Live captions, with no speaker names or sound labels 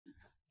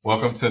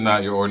Welcome to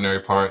Not Your Ordinary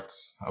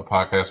Parts, a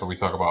podcast where we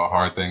talk about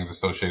hard things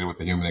associated with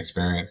the human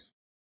experience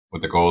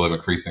with the goal of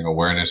increasing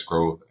awareness,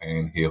 growth,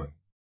 and healing.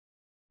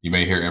 You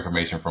may hear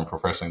information from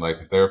professionally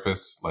licensed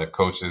therapists, life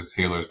coaches,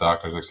 healers,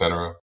 doctors,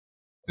 etc.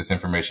 This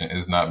information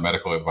is not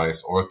medical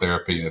advice or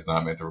therapy and is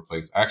not meant to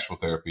replace actual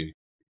therapy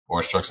or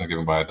instructions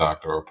given by a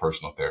doctor or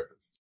personal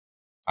therapist.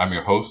 I'm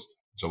your host,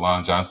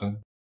 Jalon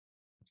Johnson.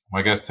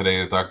 My guest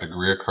today is Dr.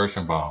 Greer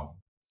Kirshenbaum.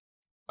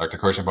 Dr.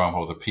 Kirshenbaum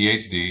holds a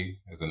PhD,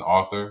 is an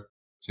author.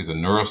 She's a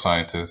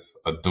neuroscientist,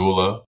 a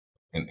doula,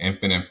 an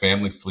infant and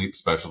family sleep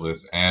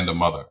specialist, and a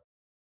mother.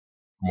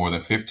 For more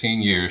than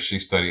 15 years, she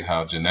studied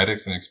how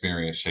genetics and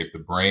experience shape the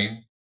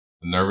brain,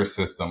 the nervous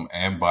system,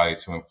 and body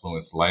to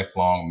influence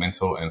lifelong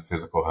mental and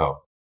physical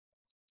health.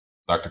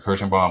 Dr.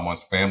 Kirshenbaum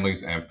wants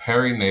families and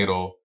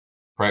perinatal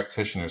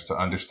practitioners to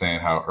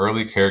understand how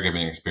early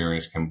caregiving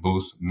experience can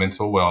boost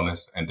mental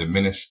wellness and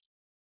diminish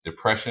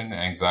depression,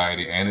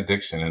 anxiety, and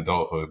addiction in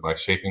adulthood by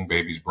shaping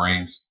babies'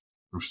 brains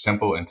through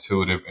simple,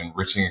 intuitive,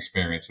 enriching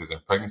experiences in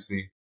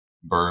pregnancy,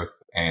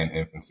 birth, and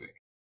infancy.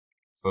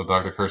 So,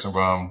 Dr.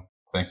 Kirshenbaum,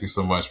 thank you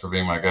so much for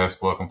being my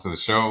guest. Welcome to the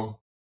show.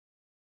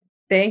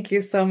 Thank you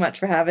so much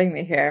for having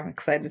me here. I'm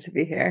excited to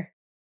be here.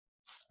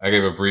 I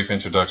gave a brief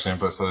introduction,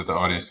 but so that the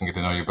audience can get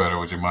to know you better,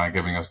 would you mind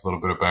giving us a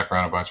little bit of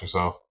background about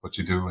yourself, what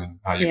you do, and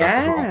how you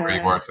got to where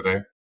you are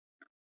today?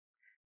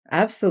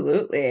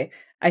 Absolutely.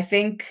 I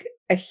think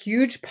a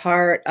huge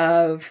part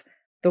of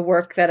the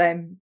work that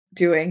I'm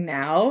doing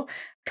now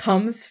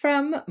comes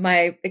from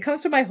my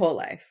whole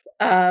life.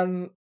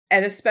 And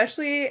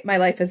especially my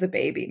life as a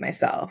baby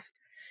myself.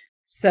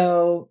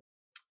 So,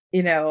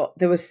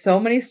 there was so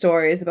many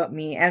stories about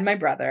me and my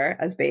brother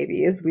as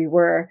babies. We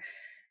were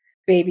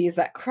babies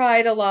that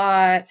cried a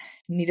lot,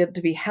 needed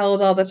to be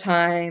held all the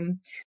time.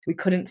 We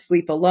couldn't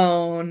sleep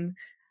alone.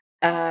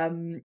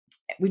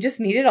 We just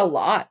needed a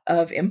lot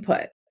of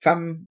input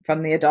from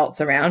the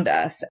adults around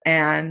us.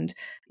 And,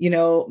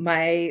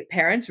 my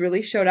parents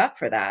really showed up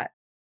for that.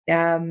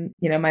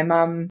 My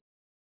mom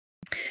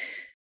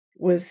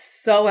was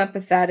so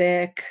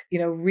empathetic,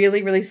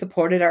 really, really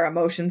supported our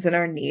emotions and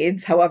our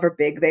needs, however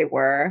big they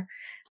were.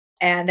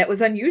 And it was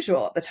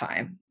unusual at the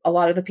time. A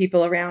lot of the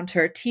people around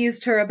her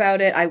teased her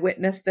about it. I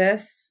witnessed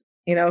this,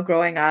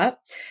 growing up,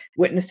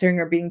 witnessing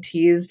her being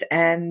teased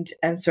and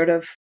sort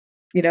of,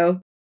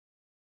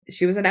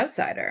 she was an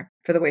outsider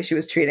for the way she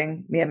was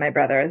treating me and my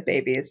brother as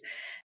babies.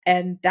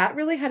 And that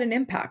really had an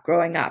impact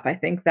growing up. I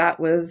think that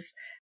was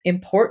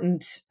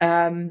important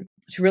to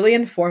really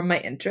inform my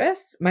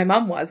interests. My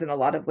mom was in a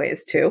lot of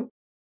ways too,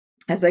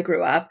 as I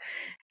grew up.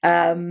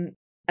 I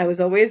was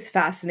always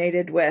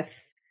fascinated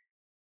with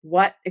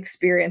what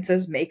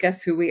experiences make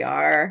us who we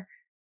are,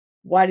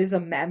 what is a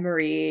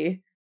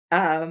memory,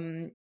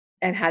 and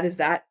how does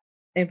that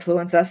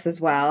influence us as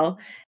well.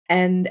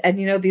 And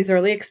these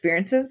early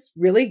experiences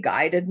really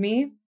guided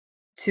me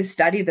to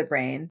study the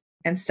brain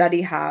and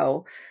study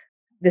how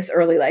this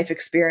early life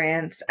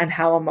experience and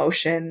how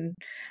emotional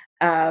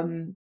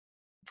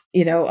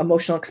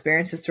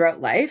experiences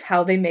throughout life,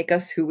 how they make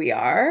us who we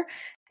are,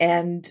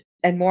 and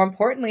more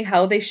importantly,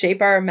 how they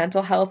shape our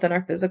mental health and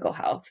our physical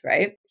health,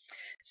 right?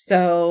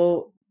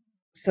 So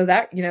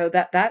that,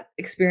 that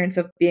experience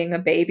of being a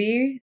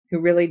baby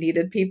who really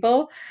needed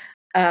people,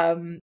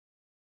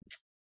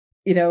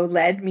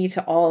 led me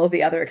to all of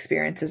the other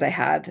experiences I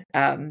had,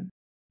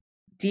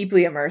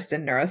 deeply immersed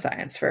in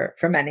neuroscience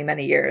for many,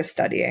 many years,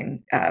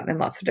 studying in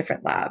lots of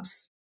different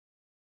labs.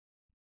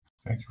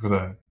 Thank you for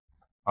that.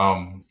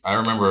 I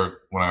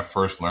remember when I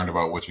first learned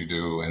about what you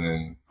do and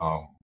then,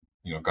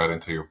 got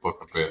into your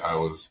book a bit, I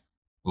was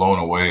blown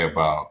away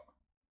about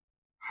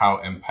how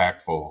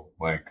impactful,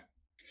 like,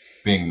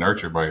 being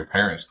nurtured by your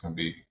parents can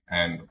be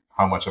and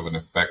how much of an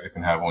effect it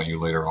can have on you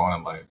later on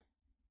in life.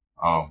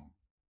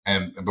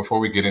 And before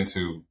we get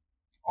into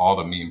all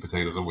the meat and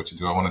potatoes of what you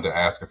do, I wanted to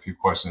ask a few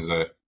questions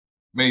that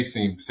may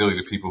seem silly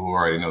to people who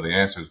already know the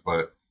answers,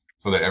 but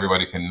so that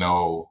everybody can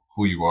know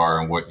who you are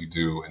and what you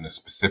do and the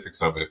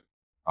specifics of it.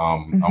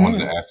 I wanted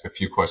to ask a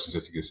few questions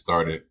just to get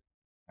started.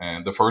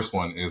 And the first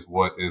one is,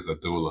 what is a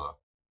doula?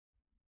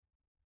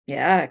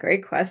 Yeah,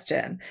 great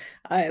question.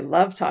 I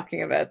love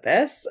talking about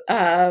this.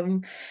 A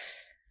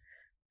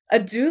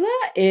doula,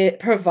 it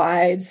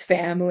provides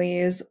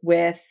families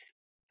with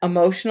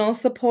emotional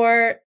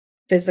support,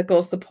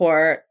 physical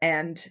support,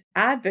 and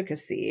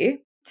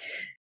advocacy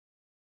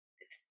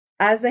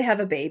as they have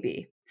a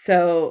baby.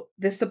 So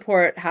this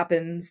support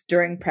happens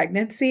during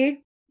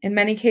pregnancy in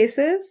many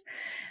cases.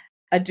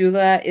 A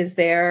doula is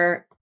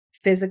there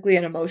physically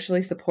and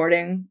emotionally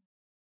supporting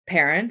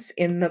parents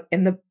in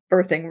the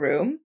birthing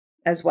room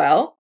as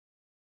well.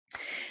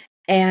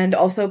 And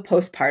also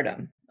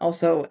postpartum,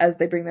 also as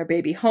they bring their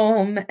baby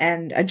home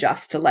and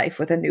adjust to life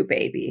with a new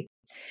baby.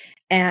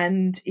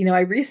 And, I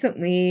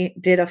recently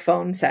did a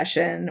phone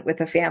session with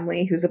a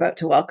family who's about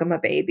to welcome a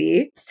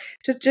baby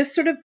to just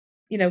sort of,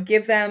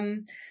 give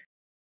them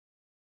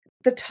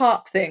the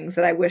top things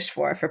that I wish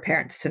for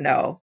parents to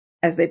know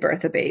as they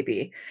birth a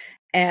baby.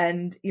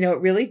 And, it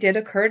really did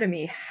occur to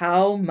me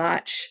how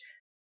much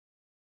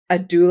a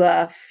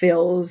doula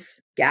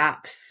fills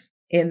gaps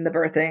in the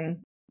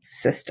birthing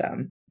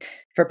system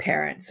for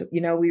parents.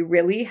 We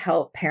really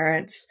help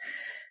parents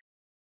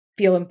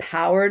feel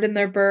empowered in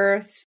their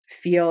birth,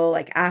 feel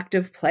like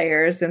active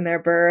players in their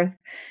birth,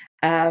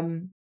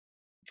 and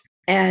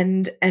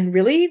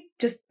really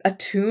just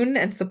attune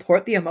and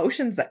support the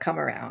emotions that come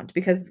around,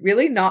 because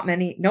really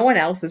no one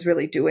else is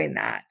really doing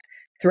that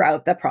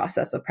throughout the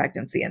process of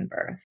pregnancy and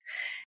birth.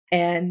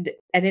 And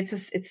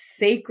it's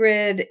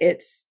sacred,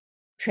 it's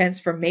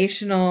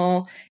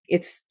transformational,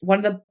 it's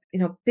one of the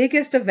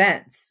biggest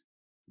events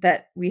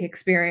that we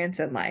experience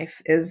in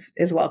life is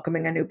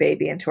welcoming a new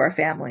baby into our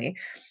family.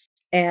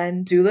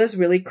 And doulas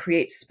really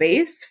create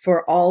space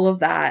for all of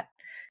that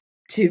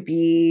to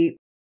be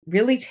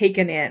really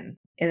taken in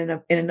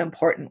an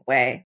important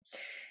way.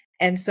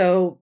 And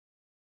so,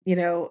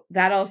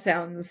 that all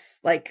sounds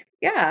like,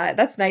 yeah,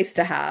 that's nice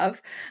to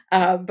have.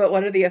 But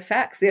what are the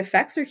effects? The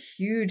effects are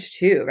huge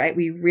too, right?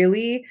 We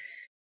really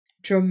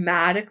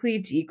dramatically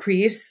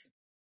decrease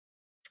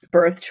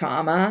birth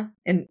trauma,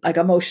 and like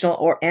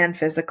emotional and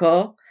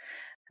physical.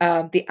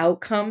 The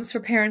outcomes for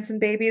parents and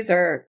babies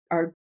are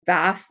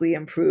vastly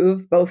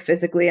improved, both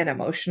physically and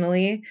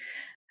emotionally.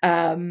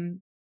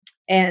 And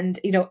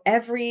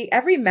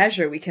every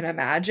measure we can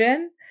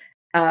imagine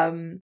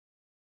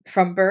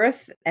from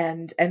birth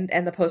and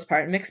the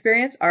postpartum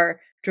experience are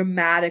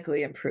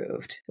dramatically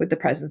improved with the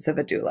presence of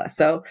a doula.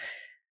 So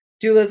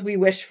doulas, we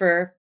wish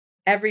for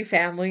every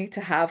family to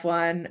have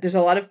one. There's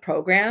a lot of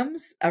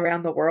programs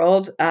around the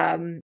world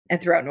and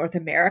throughout North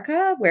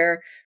America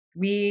where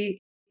we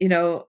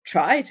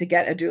try to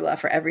get a doula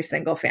for every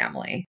single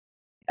family,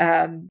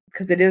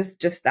 because it is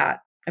just that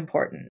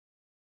important.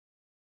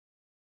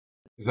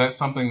 Is that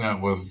something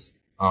that was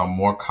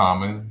more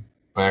common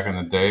back in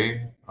the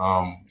day?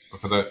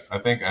 Because I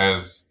think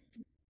as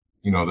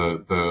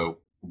the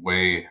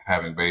way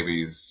having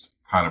babies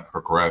kind of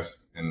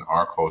progressed in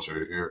our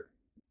culture, you're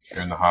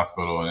in the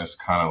hospital and it's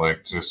kind of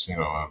like just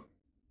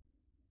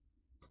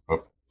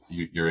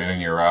you're in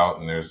and you're out,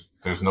 and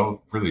there's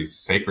no really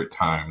sacred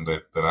time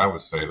that I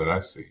would say that I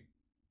see.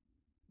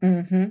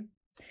 Mm-hmm.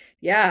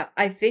 Yeah,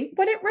 I think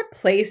what it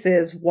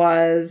replaces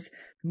was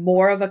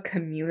more of a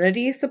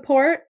community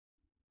support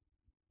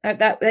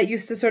that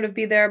used to sort of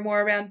be there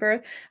more around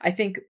birth. I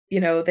think,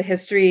 the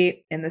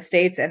history in the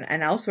States and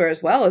elsewhere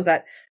as well is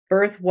that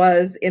birth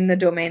was in the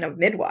domain of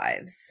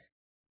midwives,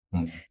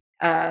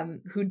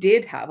 who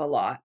did have a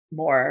lot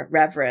more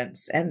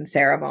reverence and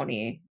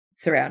ceremony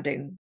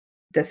surrounding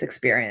this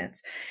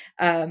experience.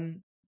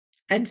 And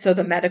so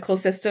the medical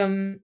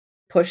system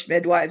pushed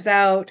midwives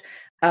out,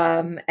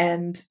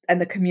 and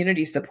the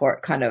community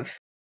support kind of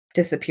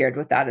disappeared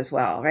with that as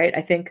well, right?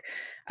 I think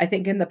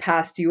in the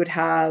past you would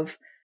have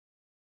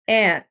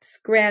aunts,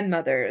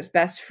 grandmothers,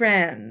 best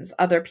friends,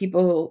 other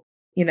people,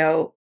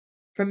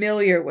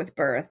 familiar with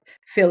birth,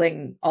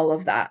 filling all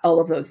of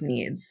those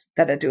needs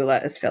that a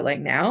doula is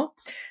filling now,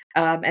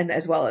 and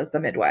as well as the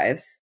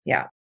midwives.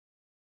 Yeah.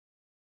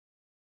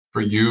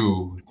 For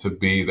you to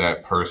be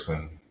that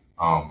person,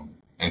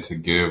 and to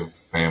give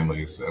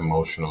families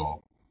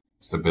emotional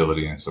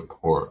stability and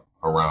support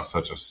around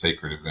such a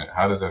sacred event,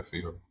 how does that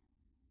feel?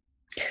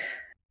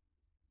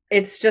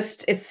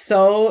 It's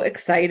so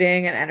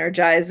exciting and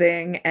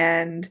energizing,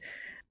 and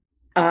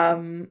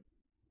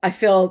I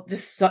feel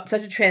just such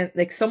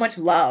a so much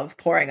love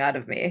pouring out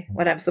of me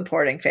when I'm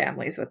supporting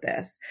families with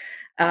this,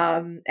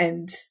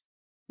 and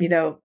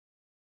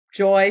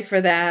joy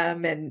for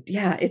them. And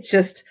yeah, it's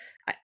just,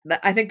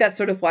 I think that's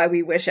sort of why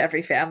we wish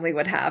every family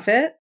would have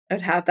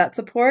that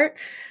support.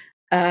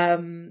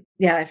 Yeah,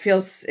 it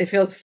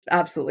feels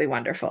absolutely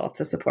wonderful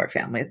to support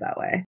families that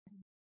way.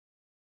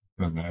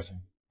 I can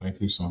imagine. Thank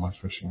you so much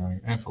for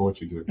sharing and for what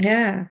you do.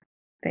 Yeah,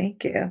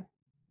 thank you.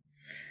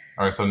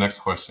 All right, so next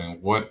question.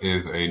 What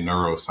is a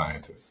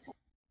neuroscientist?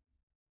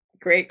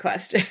 Great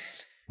question.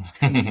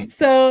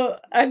 So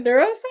a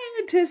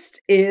neuroscientist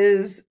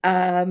is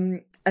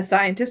a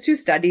scientist who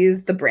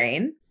studies the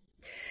brain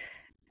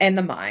and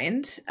the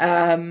mind,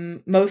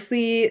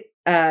 mostly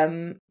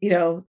the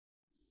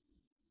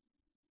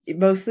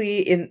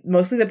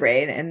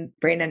brain and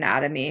brain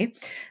anatomy.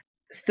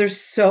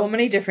 There's so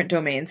many different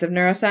domains of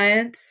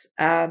neuroscience.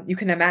 You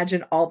can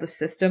imagine all the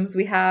systems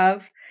we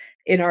have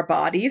in our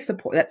body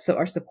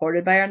are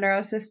supported by our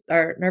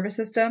nervous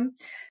system.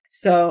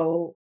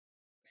 So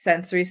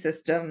sensory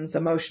systems,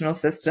 emotional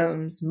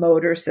systems,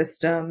 motor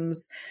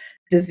systems,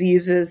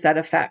 diseases that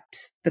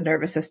affect the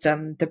nervous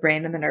system, the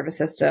brain and the nervous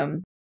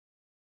system.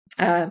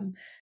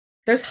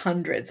 There's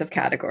hundreds of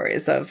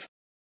categories of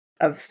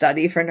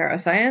study for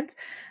neuroscience.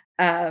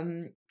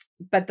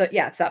 But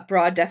that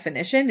broad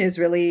definition is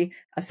really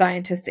a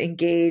scientist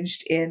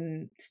engaged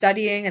in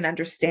studying and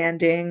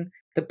understanding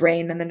the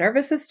brain and the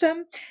nervous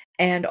system,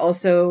 and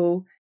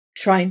also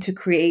trying to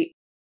create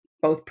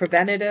both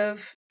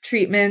preventative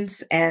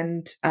treatments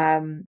and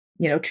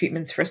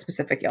treatments for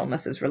specific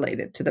illnesses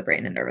related to the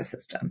brain and nervous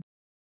system.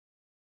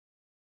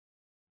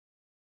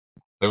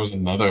 There was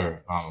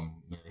another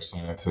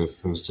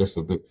neuroscientist who's just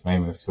a bit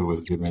famous who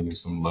was giving you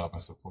some love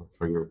and support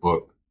for your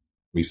book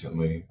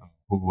recently.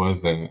 Who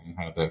was that and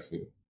how did that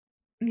feel?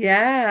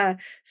 Yeah.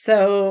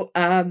 So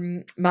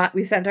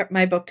we sent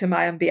my book to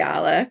Mayim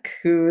Bialik,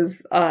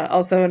 who's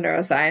also a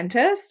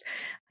neuroscientist,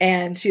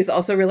 and she's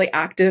also really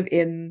active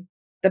in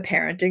the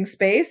parenting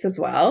space as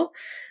well.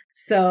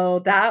 So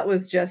that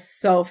was just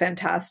so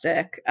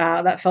fantastic.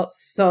 That felt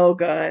so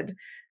good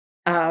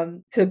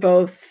to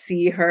both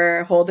see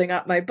her holding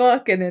up my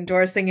book and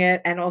endorsing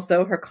it, and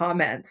also her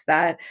comments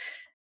that,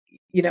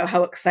 you know,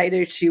 how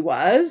excited she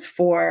was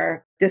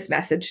for this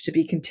message to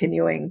be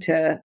continuing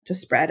to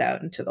spread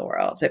out into the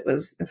world. It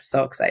was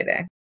so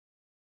exciting.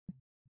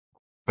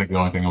 I think the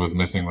only thing that was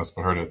missing was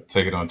for her to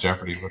take it on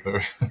Jeopardy with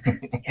her.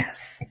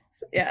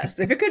 Yes. Yes.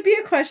 If it could be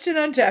a question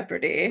on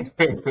Jeopardy,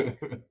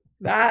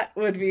 that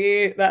would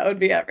be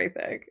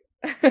everything.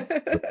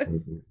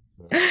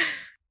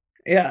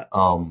 Yeah.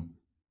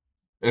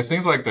 It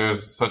seems like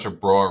there's such a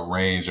broad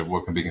range of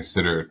what can be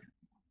considered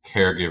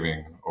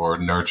caregiving or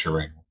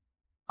nurturing,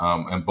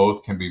 and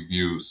both can be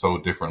viewed so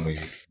differently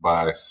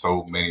by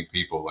so many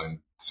people and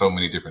so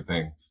many different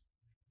things.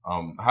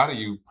 How do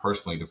you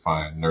personally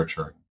define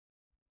nurturing?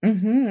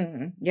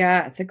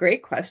 Yeah, it's a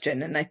great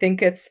question. And I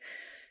think it's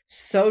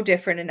so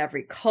different in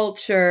every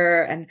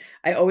culture. And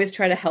I always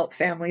try to help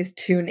families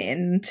tune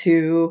in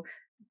to,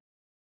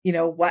 you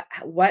know,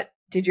 what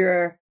did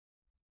your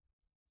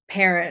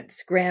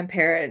parents,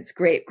 grandparents,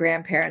 great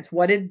grandparents,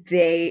 how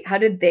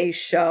did they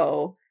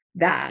show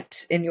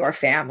that in your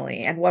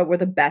family, and what were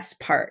the best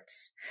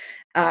parts?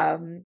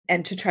 And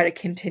to try to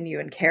continue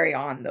and carry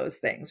on those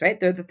things, right?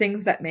 They're the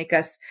things that make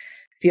us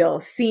feel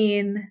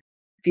seen,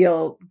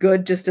 feel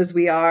good just as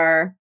we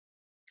are,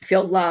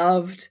 feel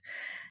loved.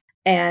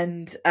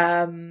 And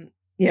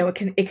you know,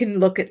 it can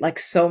look at like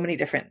so many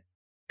different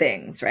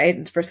things, right?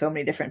 And for so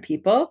many different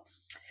people.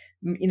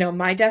 You know,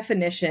 my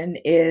definition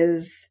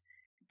is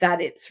that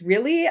it's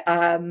really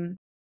an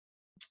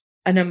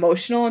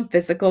emotional and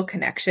physical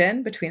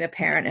connection between a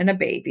parent and a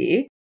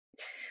baby,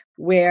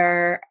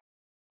 where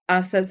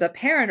us as a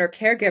parent or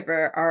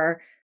caregiver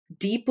are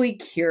deeply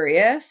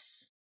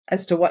curious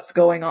as to what's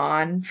going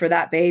on for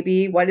that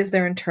baby, what is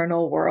their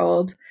internal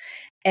world,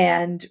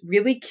 and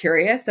really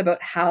curious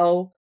about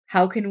how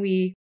can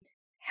we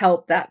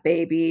help that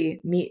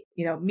baby meet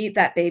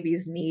that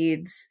baby's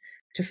needs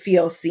to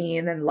feel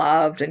seen and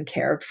loved and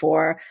cared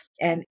for,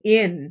 and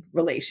in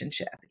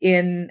relationship,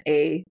 in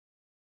a,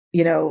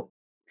 you know,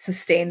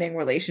 sustaining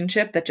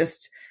relationship that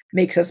just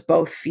makes us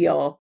both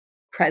feel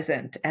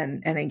present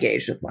and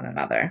engaged with one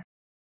another.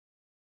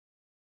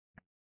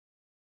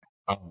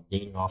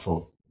 Being off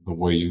of the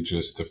way you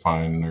just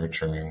defined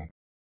nurturing,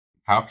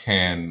 how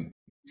can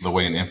the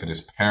way an infant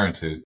is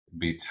parented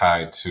be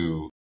tied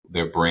to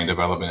their brain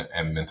development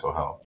and mental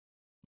health?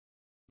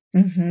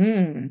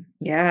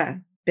 Yeah,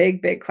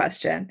 big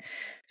question.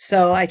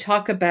 So I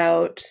talk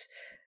about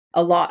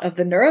a lot of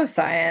the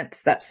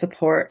neuroscience that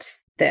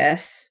supports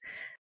this,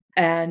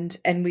 and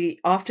we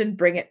often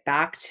bring it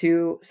back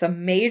to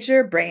some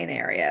major brain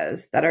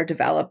areas that are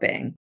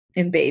developing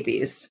in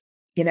babies,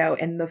 you know,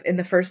 in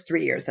the first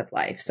 3 years of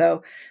life.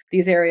 So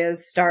these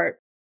areas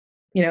start,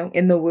 you know,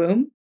 in the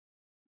womb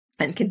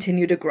and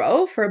continue to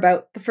grow for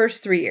about the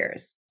first 3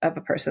 years of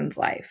a person's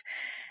life.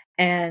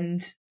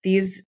 And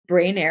these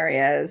brain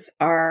areas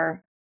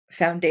are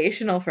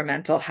foundational for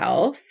mental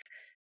health.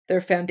 They're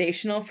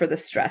foundational for the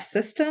stress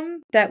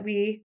system that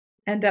we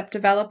end up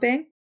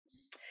developing.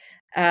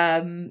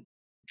 Um,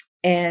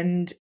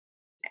 and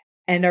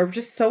are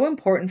just so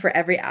important for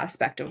every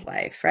aspect of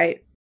life,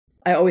 right?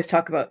 I always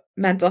talk about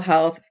mental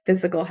health,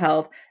 physical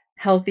health,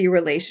 healthy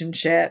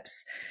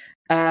relationships,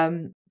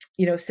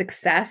 you know,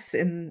 success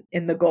in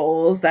the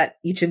goals that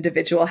each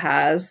individual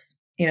has,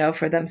 you know,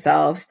 for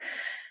themselves.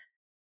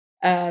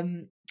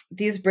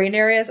 These brain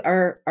areas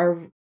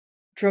are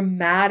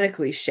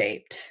dramatically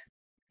shaped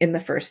in the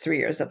first 3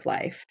 years of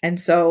life. And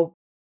so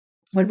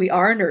when we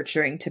are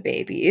nurturing to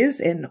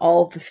babies in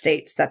all of the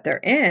states that they're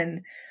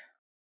in,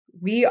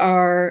 we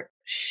are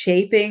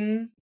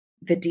shaping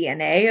the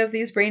DNA of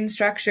these brain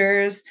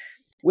structures,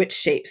 which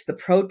shapes the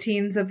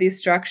proteins of these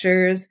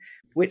structures,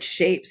 which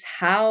shapes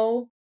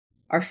how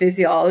our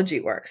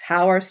physiology works,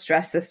 how our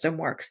stress system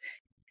works.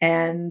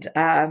 And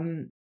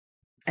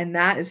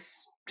that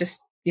is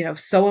just, you know,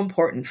 so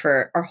important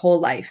for our whole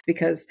life,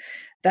 because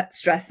that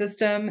stress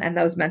system and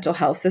those mental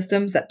health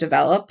systems that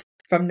develop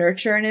from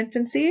nurture and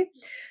infancy,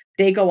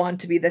 they go on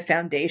to be the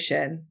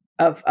foundation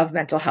of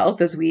mental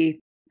health as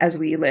we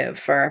live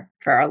for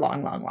our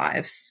long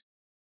lives.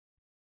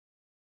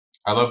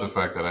 I love the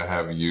fact that I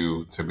have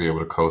you to be able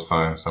to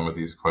co-sign some of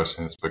these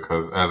questions,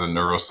 because as a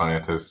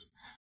neuroscientist,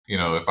 you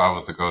know, if I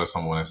was to go to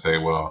someone and say,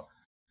 well,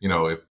 you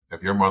know,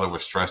 if your mother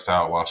was stressed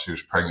out while she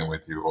was pregnant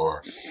with you,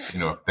 or, you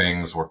know, if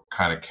things were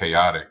kind of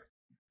chaotic,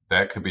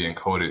 that could be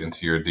encoded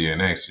into your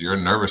DNA. So your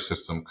nervous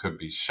system could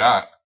be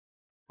shot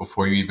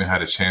before you even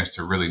had a chance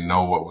to really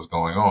know what was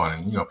going on.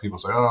 And, you know, people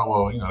say, oh,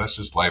 well, you know, that's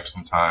just life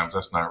sometimes.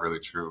 That's not really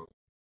true.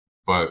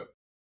 But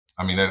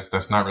I mean,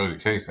 that's not really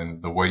the case.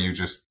 And the way you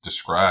just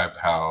described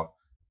how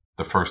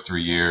the first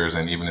 3 years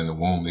and even in the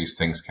womb, these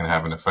things can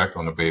have an effect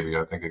on the baby,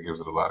 I think it gives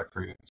it a lot of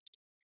credence.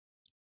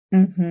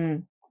 Mm-hmm.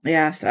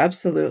 Yes,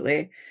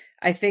 absolutely.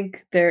 I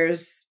think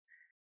there's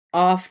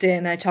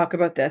often, I talk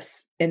about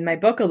this in my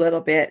book a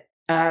little bit,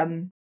 a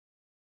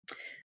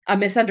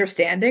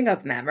misunderstanding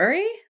of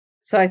memory.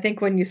 So I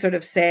think when you sort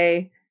of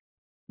say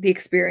the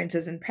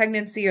experiences in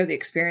pregnancy or the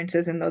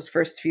experiences in those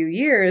first few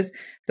years,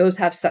 those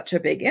have such a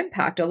big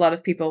impact. A lot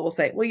of people will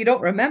say, well, you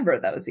don't remember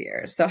those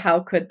years. So how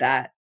could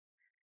that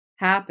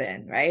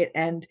happen? Right.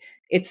 And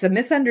it's a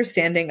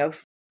misunderstanding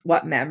of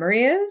what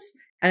memory is.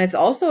 And it's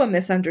also a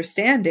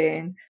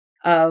misunderstanding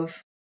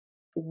of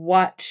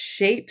what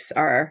shapes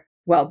our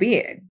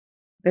well-being.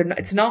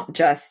 It's not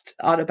just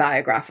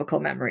autobiographical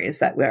memories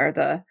that were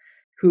the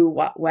who,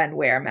 what, when,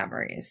 where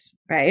memories,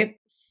 right?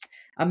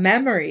 A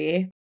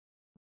memory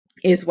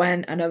is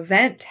when an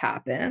event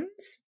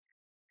happens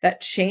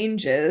that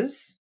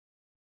changes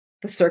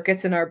the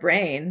circuits in our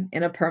brain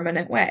in a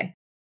permanent way.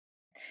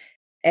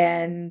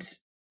 And,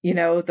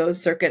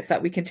 those circuits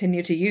that we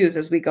continue to use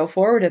as we go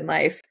forward in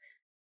life,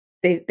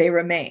 they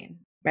remain,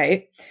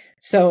 right?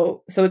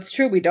 So it's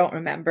true, we don't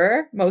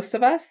remember, most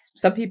of us.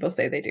 Some people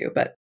say they do,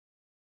 but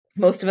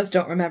most of us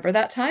don't remember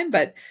that time.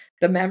 But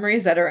the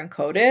memories that are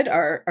encoded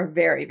are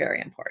very, very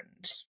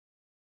important.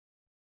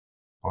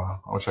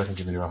 Wow, I wish I could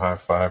give you a high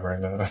five right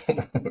now.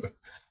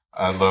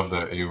 I love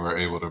that you were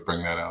able to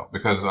bring that out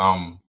because,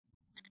 I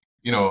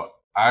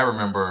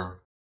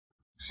remember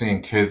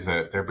seeing kids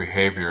that their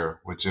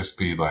behavior would just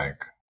be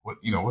like,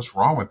 what's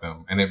wrong with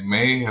them? And it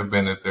may have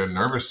been that their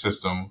nervous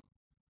system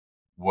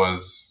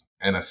was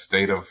in a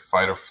state of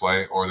fight or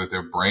flight, or that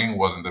their brain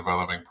wasn't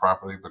developing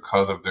properly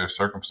because of their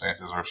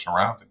circumstances or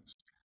surroundings.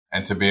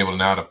 And to be able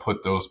now to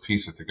put those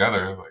pieces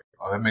together, like,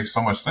 oh, that makes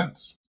so much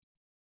sense.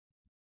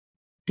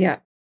 Yeah.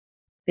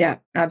 Yeah,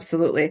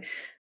 absolutely.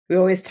 We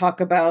always talk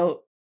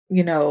about,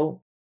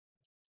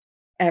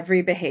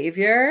 every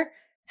behavior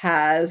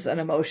has an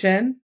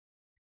emotion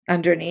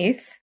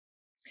underneath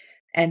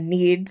and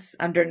needs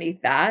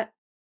underneath that.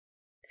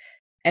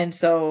 And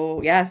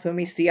so, yes, when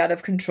we see out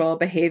of control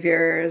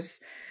behaviors,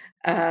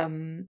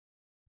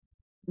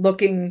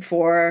 looking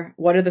for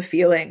what are the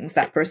feelings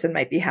that person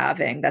might be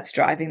having that's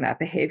driving that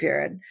behavior,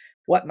 and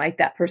what might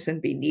that person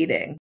be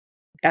needing,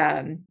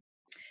 can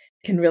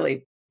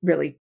really,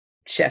 really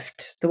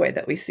shift the way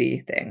that we see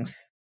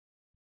things.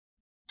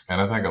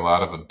 And I think a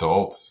lot of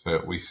adults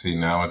that we see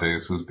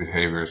nowadays whose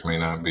behaviors may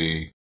not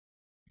be,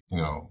 you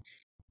know,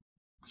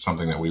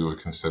 something that we would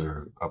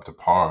consider up to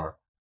par,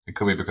 it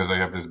could be because they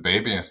have this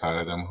baby inside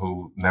of them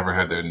who never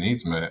had their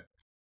needs met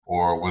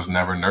or was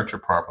never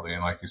nurtured properly.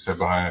 And like you said,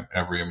 behind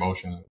every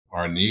emotion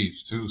are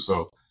needs too.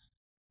 So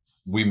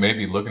we may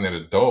be looking at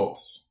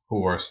adults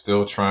who are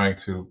still trying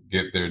to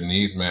get their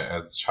needs met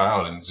as a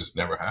child, and it just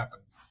never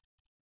happened.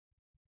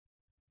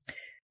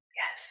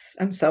 Yes,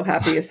 I'm so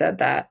happy you said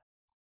that.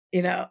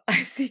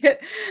 I see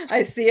it.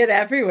 I see it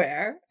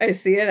everywhere. I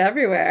see it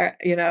everywhere.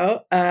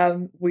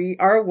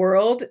 Our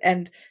world,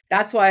 and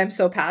that's why I'm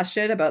so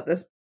passionate about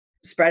this,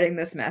 spreading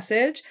this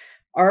message.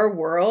 Our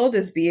world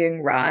is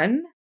being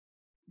run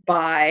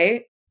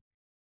by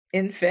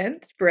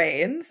infant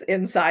brains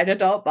inside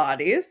adult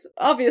bodies,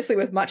 obviously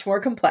with much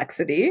more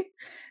complexity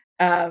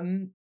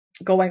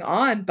going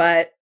on,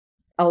 but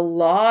a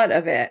lot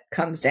of it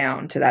comes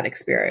down to that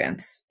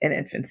experience in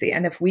infancy.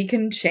 And if we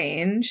can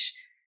change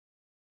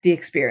the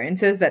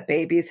experiences that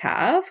babies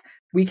have,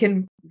 we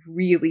can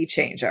really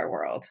change our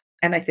world.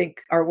 And I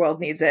think our world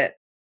needs it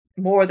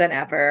more than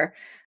ever.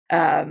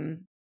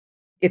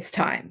 It's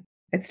time.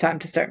 It's time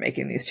to start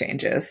making these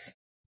changes.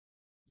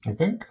 You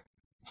think?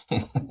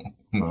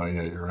 No,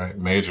 yeah, you're right.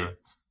 Major.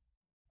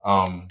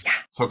 Yeah.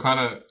 So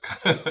kind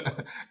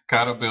of,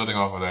 kind of building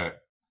off of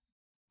that,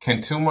 can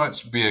too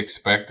much be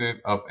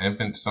expected of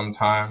infants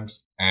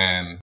sometimes?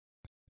 And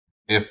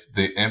if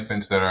the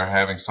infants that are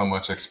having so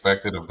much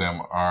expected of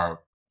them are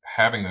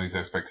having these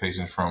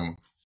expectations from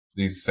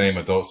these same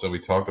adults that we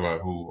talked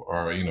about who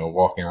are,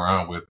 walking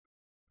around with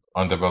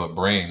undeveloped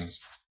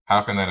brains,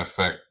 how can that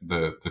affect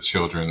the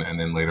children and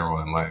then later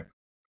on in life?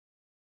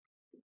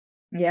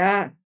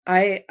 Yeah.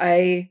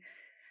 I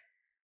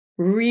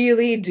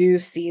really do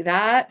see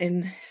that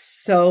in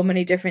so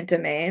many different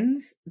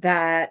domains,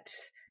 that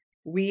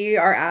we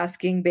are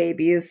asking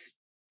babies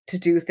to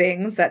do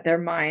things that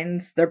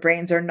their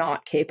brains are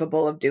not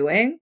capable of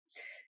doing.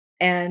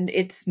 And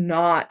it's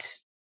not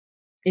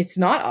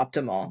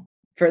optimal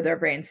for their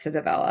brains to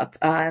develop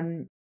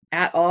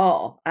at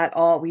all.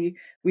 We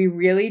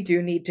really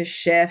do need to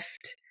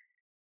shift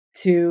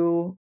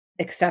to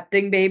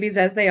accepting babies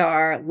as they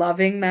are,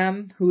 loving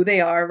them who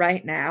they are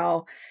right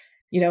now,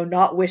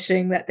 not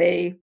wishing that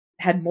they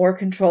had more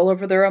control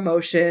over their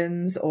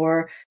emotions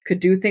or could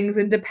do things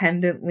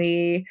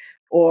independently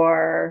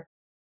or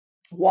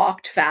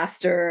walked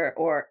faster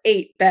or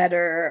ate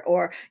better,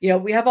 or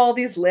we have all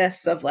these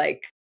lists of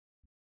like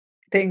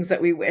things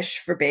that we wish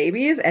for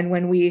babies. And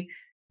when we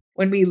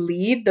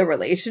lead the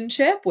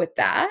relationship with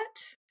that,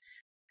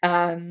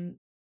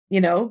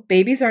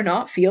 babies are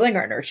not feeling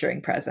our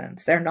nurturing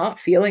presence. They're not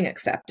feeling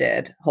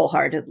accepted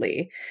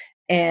wholeheartedly.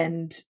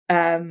 And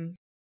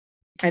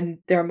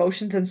their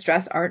emotions and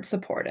stress aren't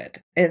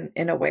supported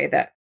in a way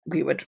that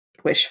we would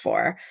wish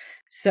for.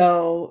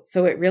 So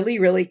it really,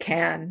 really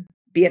can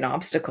be an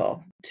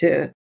obstacle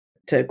to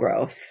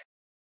growth.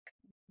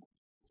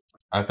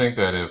 I think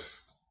that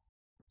if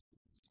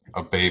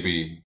a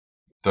baby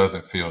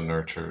doesn't feel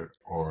nurtured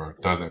or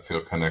doesn't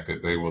feel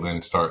connected, they will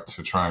then start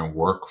to try and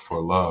work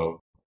for love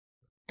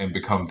and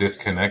become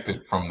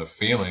disconnected from the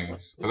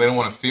feelings because they don't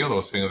want to feel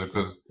those feelings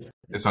because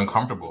it's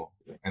uncomfortable.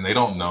 And they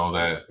don't know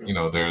that,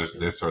 there's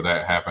this or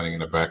that happening in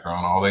the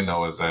background. All they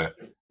know is that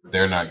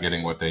they're not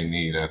getting what they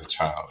need as a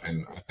child.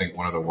 And I think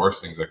one of the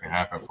worst things that can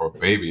happen for a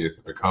baby is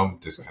to become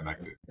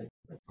disconnected.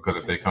 Because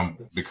if they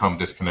become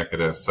disconnected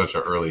at such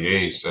an early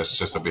age, that's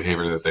just a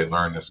behavior that they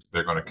learn that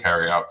they're going to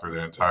carry out through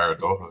their entire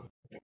adulthood.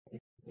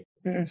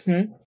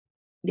 Mm-hmm.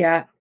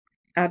 Yeah,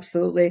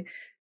 absolutely.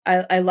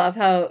 I love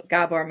how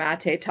Gabor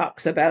Mate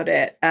talks about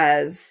it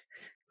as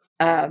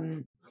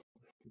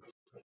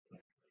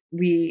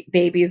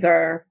babies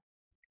are,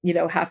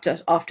 have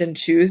to often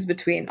choose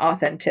between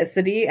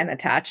authenticity and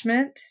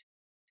attachment.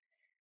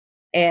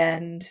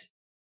 And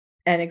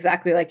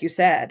exactly like you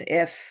said,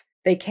 if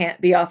they can't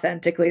be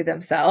authentically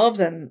themselves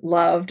and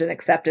loved and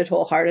accepted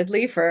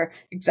wholeheartedly for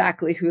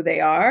exactly who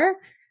they are,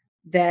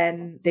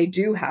 then they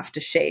do have to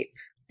shape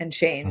and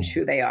change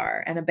who they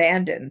are and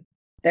abandon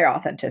their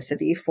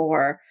authenticity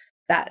for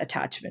that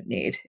attachment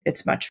need.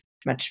 It's much,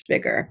 much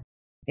bigger.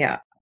 Yeah.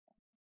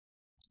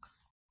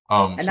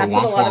 And So that's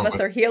what one a lot of form us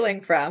of are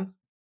healing from.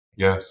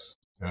 yes,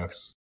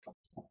 yes.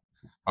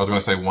 I was going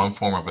to say one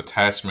form of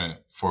attachment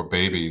for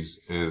babies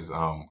is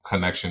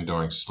connection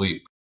during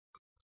sleep.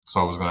 So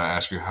I was going to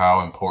ask you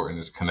how important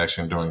is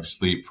connection during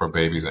sleep for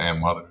babies and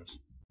mothers?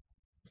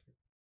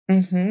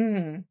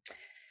 Mm-hmm.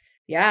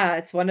 Yeah,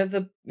 it's one of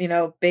the,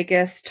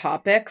 biggest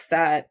topics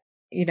that,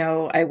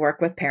 I work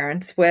with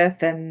parents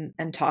with and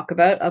talk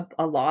about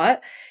a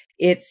lot.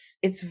 It's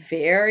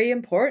very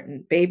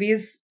important.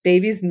 Babies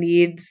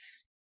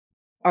needs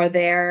are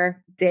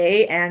there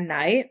day and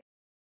night.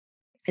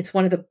 It's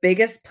one of the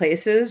biggest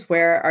places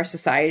where our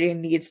society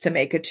needs to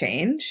make a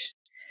change.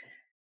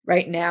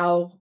 Right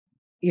now,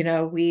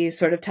 we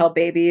sort of tell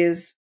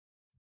babies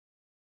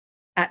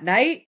at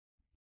night,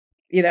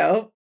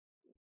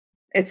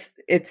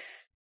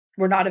 it's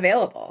we're not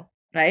available,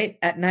 right?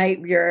 At night,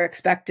 you're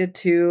expected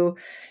to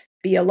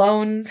be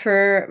alone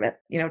for,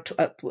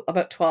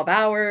 about 12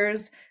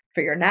 hours.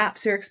 For your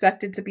naps, you're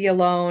expected to be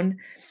alone.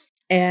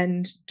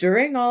 And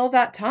during all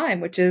that time,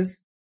 which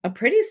is a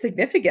pretty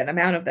significant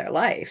amount of their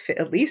life,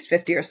 at least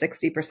 50 or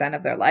 60%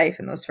 of their life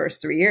in those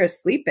first 3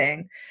 years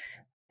sleeping,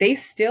 they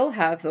still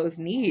have those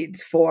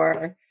needs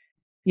for,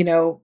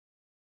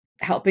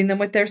 helping them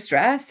with their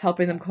stress,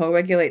 helping them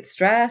co-regulate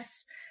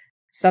stress,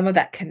 some of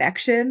that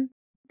connection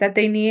that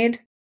they need,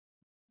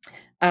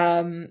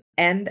 and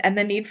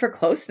the need for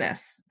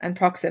closeness and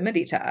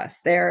proximity to us.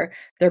 Their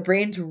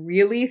brains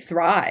really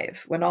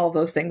thrive when all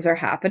those things are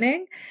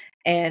happening,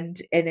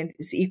 and it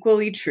is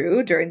equally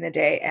true during the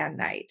day and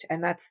night.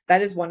 And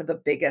that is one of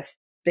the biggest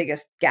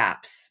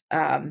gaps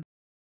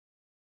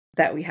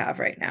that we have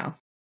right now.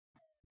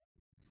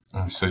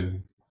 I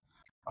see.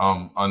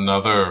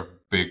 Another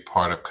big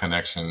part of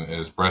connection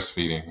is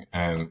breastfeeding,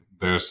 and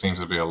there seems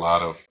to be a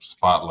lot of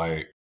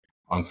spotlight,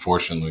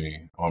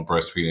 unfortunately, on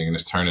breastfeeding, and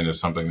it's turned into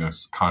something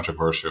that's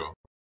controversial.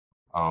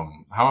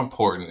 How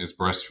important is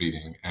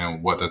breastfeeding,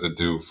 and what does it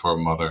do for a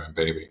mother and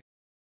baby?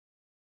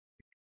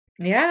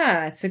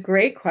 Yeah, it's a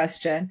great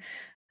question.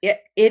 It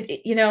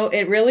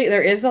really,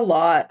 there is a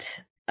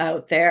lot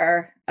out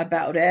there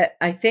about it.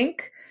 I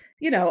think,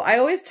 I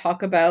always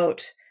talk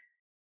about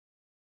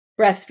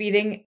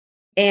breastfeeding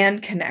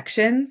and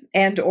connection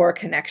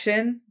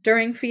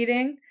during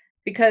feeding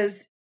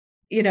because,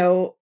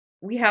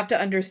 we have to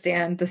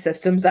understand the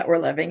systems that we're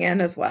living in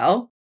as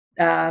well.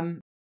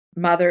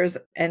 Mothers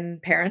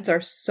and parents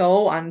are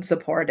so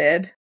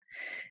unsupported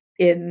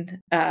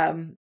in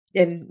a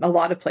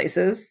lot of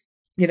places,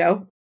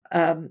 who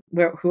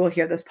will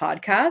hear this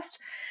podcast.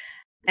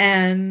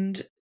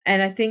 And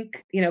I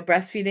think,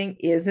 breastfeeding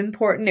is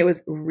important. It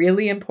was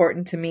really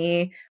important to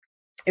me.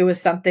 It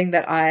was something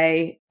that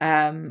I,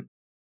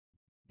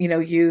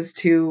 used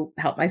to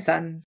help my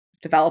son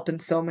develop in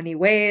so many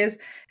ways,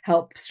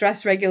 help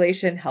stress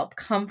regulation, help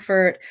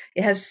comfort.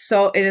 It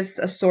is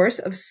a source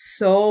of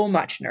so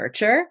much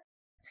nurture.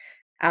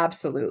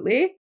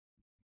 Absolutely.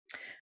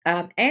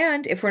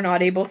 And if we're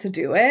not able to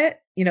do it,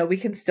 we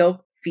can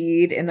still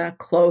feed in a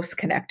close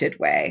connected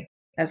way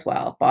as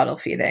well, bottle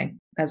feeding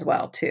as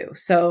well too.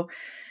 So,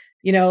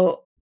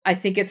 I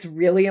think it's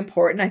really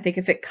important. I think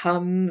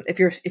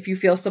if you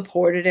feel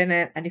supported in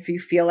it and if you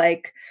feel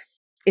like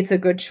it's a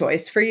good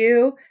choice for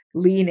you,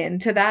 lean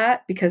into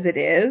that because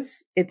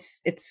it's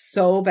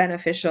so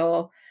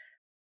beneficial.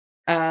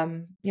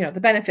 The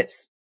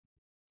benefits,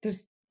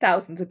 there's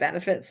thousands of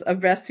benefits of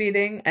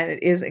breastfeeding and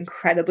it is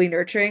incredibly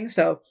nurturing.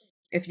 So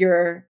if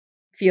you're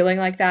feeling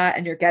like that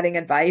and you're getting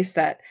advice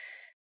that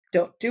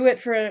don't do it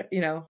for,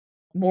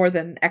 more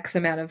than X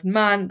amount of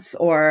months,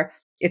 or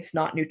it's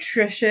not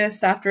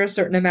nutritious after a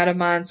certain amount of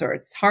months, or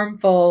it's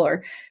harmful,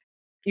 or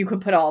you can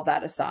put all of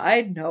that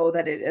aside, know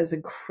that it is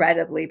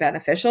incredibly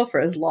beneficial for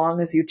as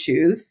long as you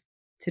choose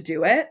to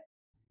do it.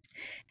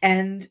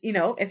 And,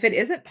 if it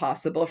isn't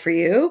possible for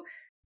you,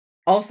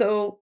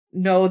 also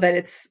know that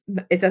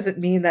it doesn't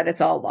mean that it's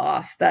all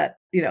lost, that,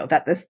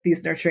 that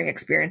these nurturing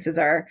experiences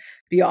are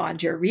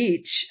beyond your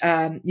reach.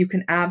 You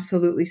can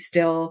absolutely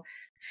still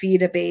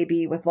feed a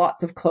baby with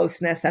lots of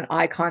closeness and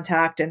eye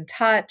contact and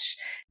touch,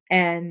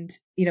 and,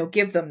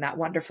 give them that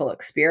wonderful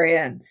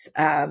experience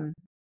as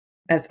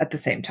at the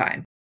same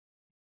time.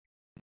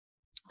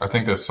 I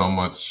think there's so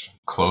much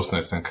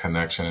closeness and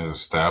connection is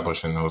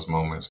established in those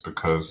moments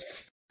because,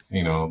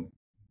 the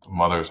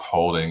mother's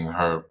holding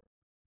her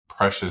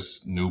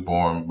precious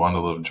newborn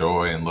bundle of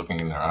joy and looking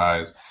in their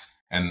eyes.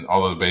 And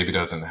although the baby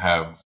doesn't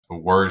have the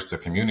words to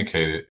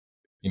communicate it,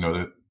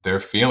 they're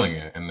feeling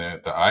it, and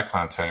the eye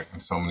contact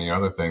and so many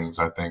other things,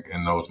 I think,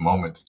 in those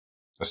moments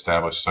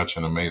establish such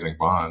an amazing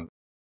bond.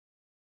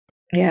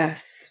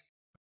 Yes.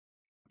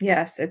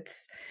 Yes,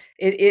 it's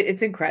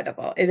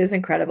incredible. It is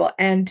incredible.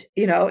 And,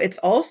 it's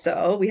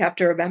also, we have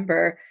to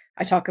remember,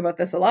 I talk about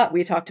this a lot.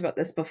 We talked about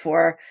this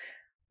before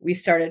we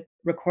started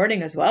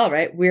recording as well,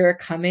 right? We're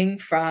coming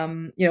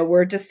from,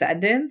 we're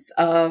descendants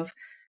of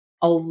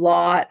a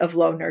lot of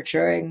low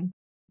nurturing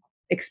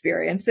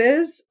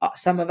experiences.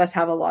 Some of us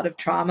have a lot of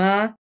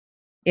trauma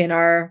in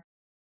our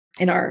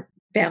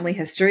family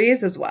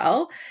histories as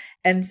well.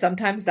 And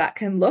sometimes that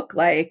can look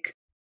like,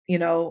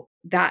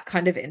 that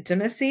kind of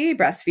intimacy,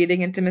 breastfeeding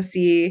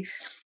intimacy,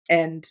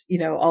 and,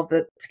 all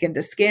the skin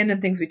to skin and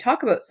things we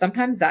talk about.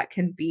 Sometimes that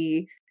can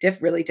be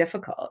really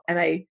difficult. And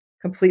I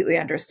completely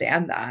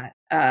understand that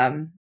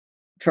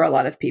for a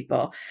lot of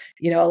people.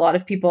 A lot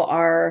of people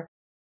are,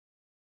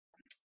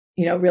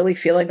 really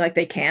feeling like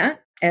they can't,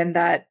 and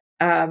that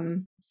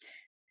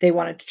they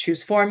wanted to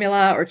choose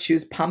formula or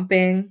choose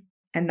pumping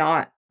and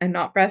not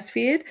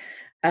breastfeed.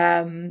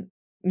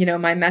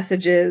 My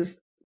message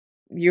is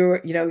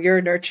you're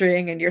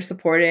nurturing and you're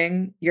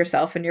supporting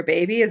yourself and your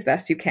baby as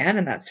best you can,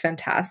 and that's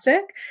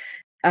fantastic.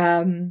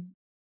 And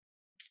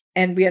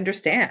we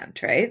understand,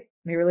 right?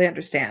 We really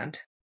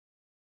understand.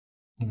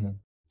 Mm-hmm.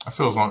 I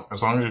feel as long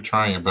as you're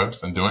trying your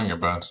best and doing your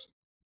best,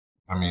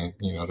 I mean,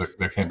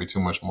 there can't be too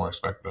much more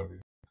expected of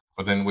you.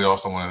 But then we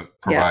also want to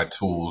provide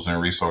tools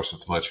and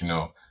resources to let you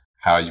know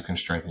how you can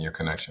strengthen your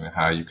connection and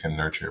how you can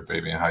nurture your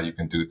baby and how you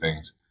can do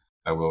things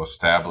that will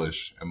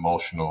establish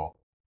emotional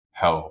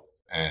health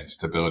and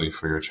stability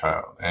for your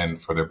child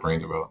and for their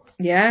brain development.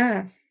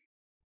 Yeah.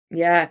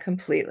 Yeah,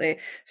 completely.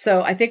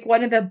 So I think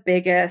one of the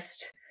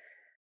biggest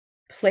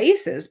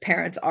places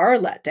parents are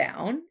let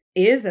down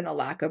is in a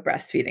lack of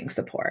breastfeeding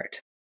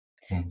support.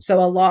 Mm-hmm.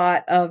 So a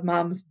lot of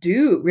moms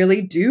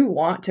really do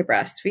want to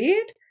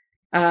breastfeed.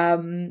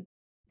 And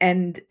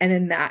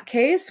in that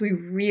case, we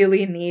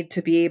really need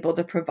to be able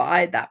to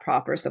provide that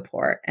proper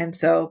support. And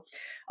so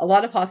a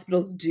lot of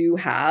hospitals do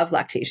have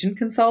lactation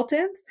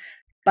consultants,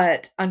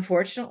 but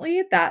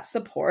unfortunately that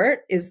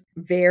support is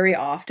very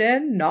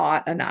often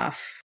not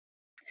enough.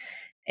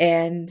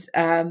 And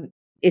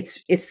it's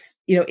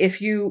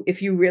if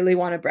you really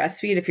want to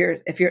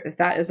breastfeed, if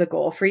that is a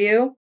goal for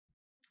you,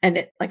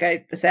 and like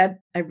I said,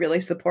 I really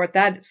support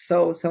that. It's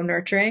so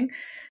nurturing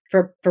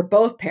for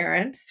both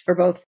parents, for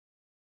both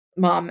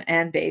mom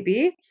and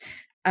baby.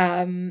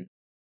 You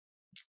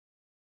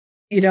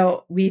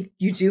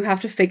do have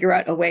to figure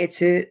out a way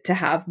to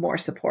have more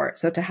support.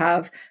 So to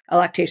have a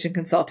lactation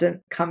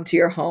consultant come to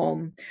your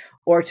home,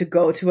 or to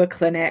go to a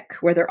clinic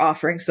where they're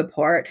offering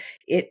support,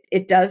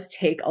 it does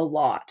take a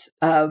lot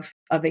of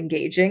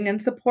engaging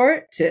and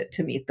support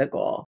to meet the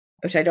goal,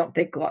 which I don't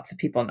think lots of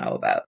people know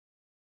about.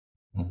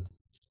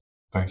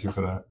 Thank you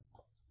for that.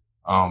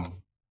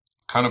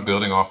 Kind of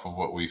building off of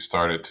what we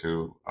started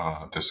to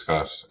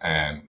discuss,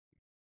 and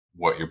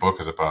what your book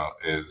is about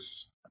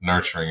is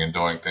nurturing and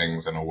doing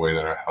things in a way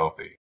that are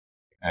healthy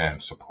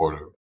and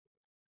supportive.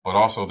 But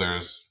also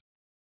there's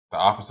the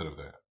opposite of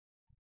that.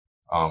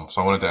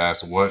 So I wanted to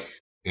ask, what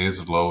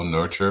is low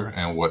nurture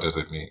and what does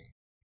it mean?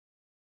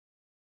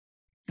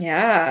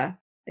 Yeah,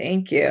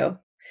 thank you.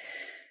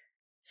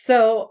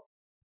 So,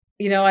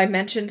 I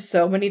mentioned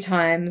so many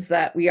times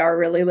that we are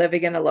really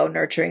living in a low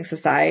nurturing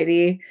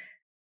society.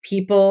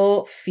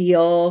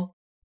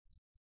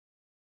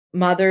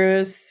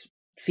 Mothers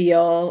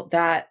feel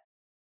that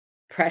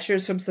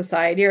pressures from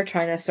society are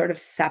trying to sort of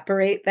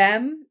separate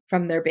them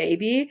from their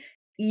baby,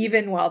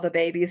 even while the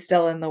baby is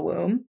still in the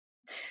womb,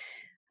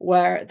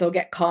 where they'll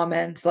get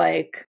comments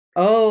like,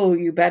 oh,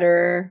 you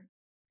better,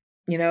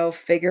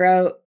 figure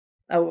out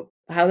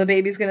how the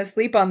baby's going to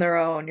sleep on their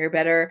own. You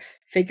better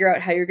figure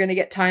out how you're going to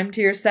get time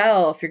to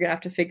yourself. You're going to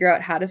have to figure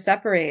out how to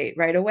separate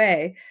right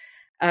away.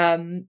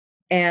 And,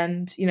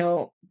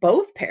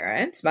 both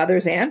parents,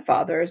 mothers and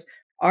fathers,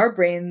 our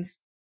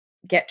brains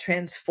get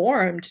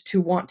transformed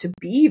to want to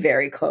be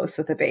very close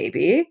with a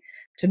baby,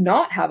 to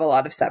not have a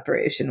lot of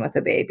separation with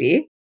a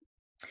baby,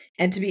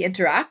 and to be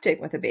interacting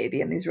with a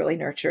baby in these really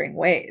nurturing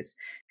ways.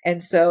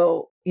 And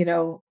so,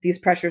 these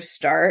pressures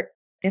start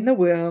in the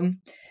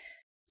womb,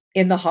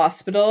 in the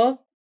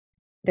hospital,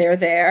 they're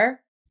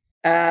there.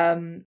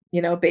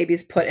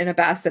 babies put in a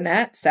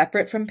bassinet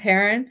separate from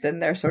parents,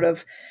 and they're sort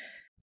of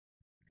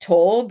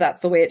told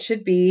that's the way it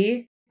should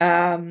be.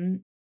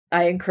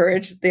 I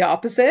encourage the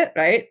opposite,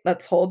 right?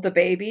 Let's hold the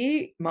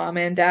baby. Mom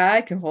and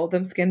dad can hold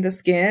them skin to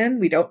skin.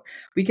 We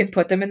can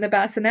put them in the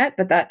bassinet,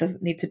 but that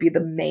doesn't need to be the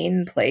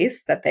main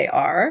place that they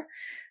are.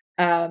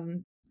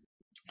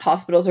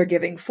 Hospitals are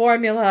giving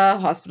formula,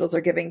 hospitals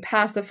are giving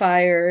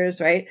pacifiers,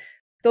 right?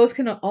 Those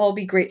can all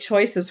be great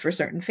choices for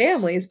certain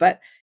families, but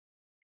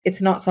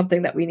it's not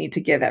something that we need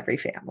to give every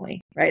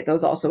family, right?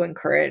 Those also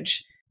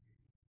encourage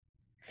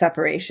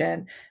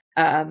separation,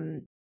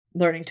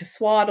 learning to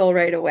swaddle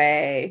right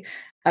away.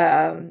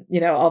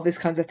 All these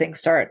kinds of things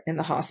start in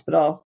the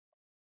hospital.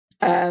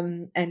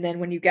 And then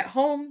when you get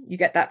home, you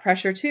get that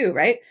pressure too,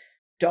 right?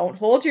 Don't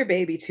hold your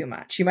baby too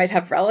much. You might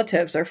have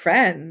relatives or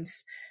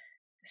friends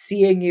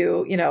seeing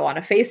you, on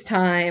a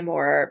FaceTime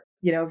or,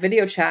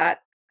 video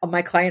chat.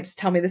 My clients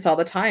tell me this all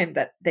the time,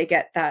 that they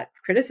get that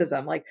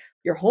criticism, like,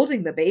 you're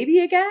holding the baby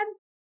again?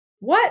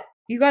 What?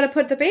 You got to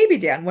put the baby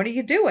down. What are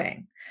you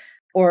doing?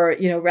 Or,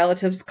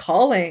 relatives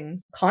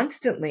calling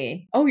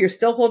constantly. Oh, you're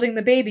still holding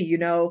the baby.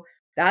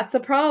 That's a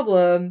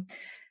problem.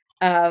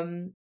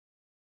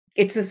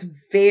 It's this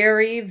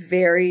very,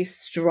 very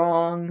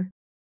strong,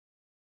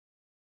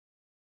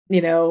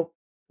 low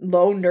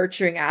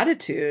nurturing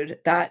attitude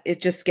that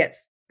it just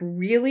gets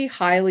really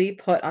highly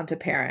put onto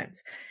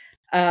parents.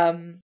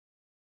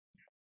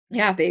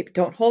 Yeah, babe,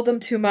 don't hold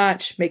them too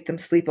much. Make them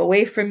sleep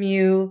away from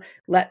you.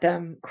 Let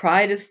them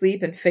cry to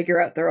sleep and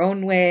figure out their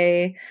own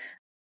way.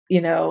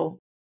 Use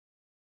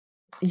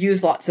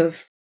lots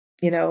of,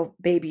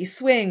 baby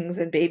swings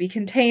and baby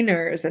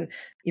containers and,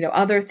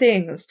 other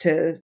things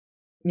to,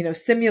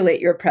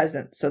 simulate your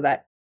presence so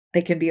that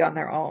they can be on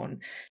their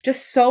own.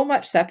 Just so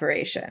much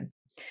separation.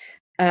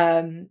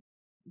 That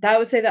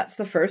would say that's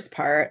the first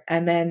part.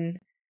 And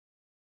then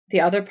the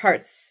other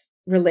parts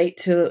relate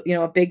to,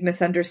 a big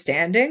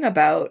misunderstanding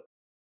about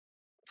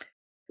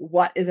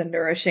what is a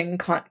nourishing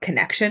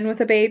connection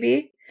with a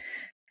baby,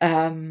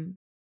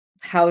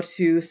 how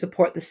to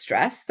support the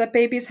stress that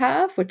babies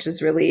have, which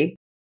is really,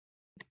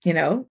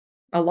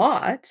 a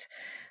lot.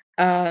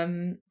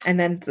 And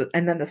then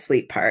the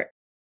sleep part,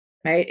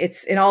 right?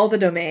 It's in all the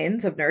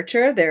domains of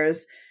nurture. There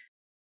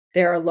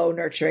are low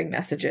nurturing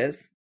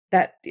messages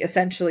that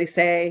essentially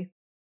say,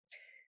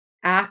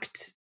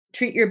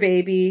 treat your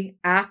baby,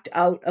 act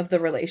out of the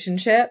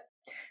relationship,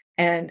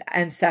 and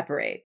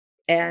separate.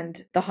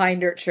 And the high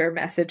nurture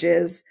message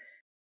is,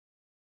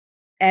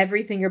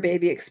 everything your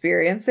baby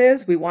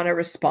experiences, we want to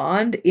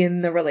respond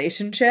in the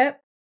relationship,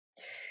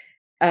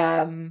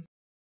 and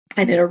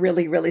in a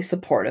really, really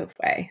supportive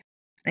way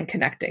and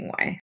connecting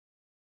way.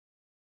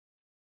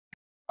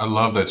 I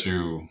love that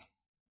you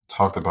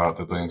talked about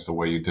the things the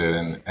way you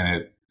did,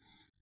 and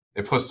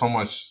it puts so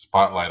much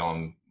spotlight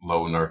on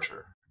low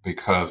nurture,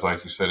 because,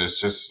 like you said,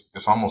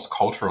 it's almost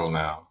cultural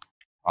now,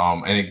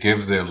 and it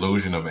gives the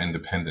illusion of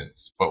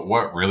independence. But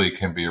what really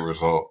can be a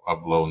result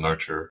of low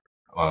nurture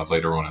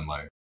later on in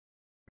life?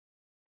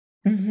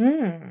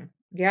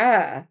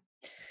 Yeah.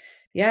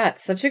 Yeah,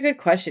 it's such a good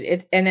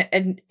question.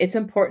 And it's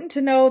important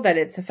to know that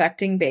it's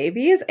affecting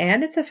babies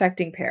and it's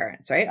affecting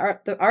parents, right?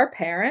 Our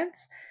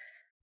parents,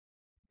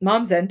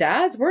 moms and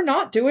dads, we're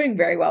not doing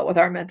very well with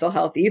our mental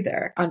health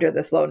either under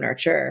this low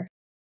nurture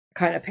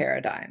kind of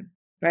paradigm,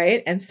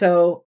 right? And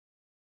so,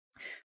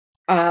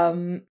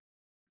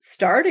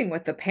 starting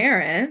with the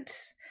parent,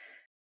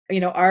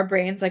 our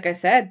brains, like I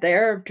said,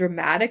 they're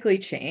dramatically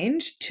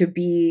changed to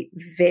be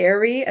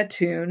very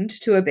attuned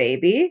to a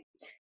baby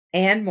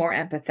and more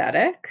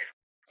empathetic.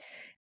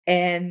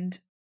 And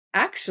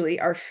actually,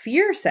 our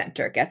fear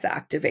center gets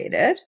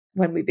activated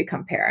when we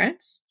become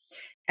parents.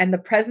 And the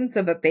presence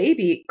of a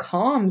baby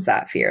calms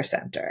that fear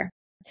center.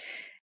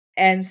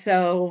 And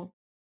so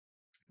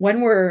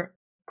when we're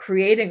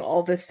creating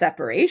all this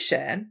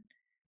separation,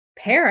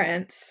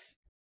 parents,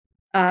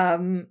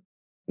 in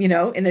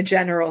a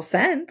general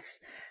sense,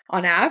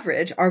 on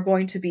average, are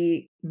going to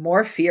be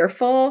more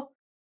fearful,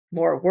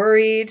 more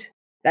worried.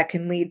 That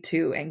can lead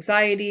to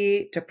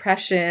anxiety,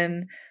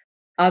 depression,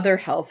 other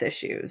health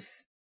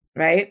issues,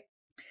 right?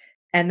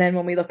 And then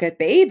when we look at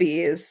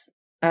babies,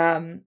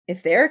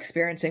 if they're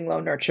experiencing low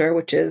nurture,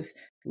 which is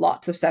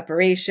lots of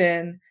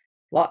separation,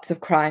 lots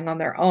of crying on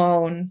their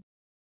own,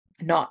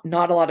 not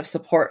a lot of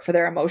support for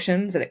their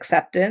emotions and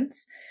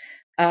acceptance,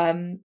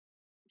 their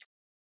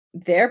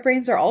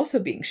brains are also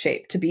being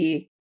shaped to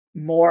be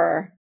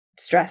more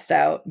stressed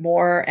out,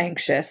 more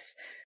anxious,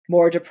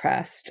 more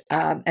depressed,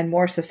 and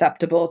more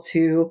susceptible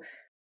to,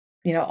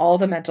 all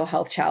the mental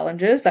health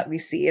challenges that we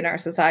see in our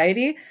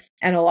society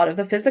and a lot of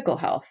the physical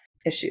health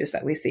issues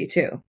that we see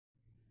too.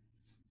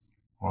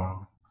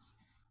 Wow.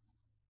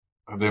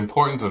 The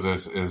importance of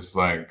this is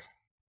like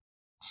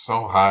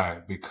so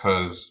high,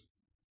 because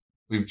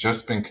we've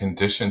just been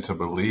conditioned to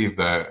believe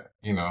that,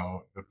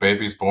 the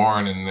baby's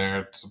born and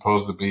they're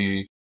supposed to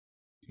be,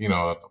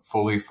 a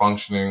fully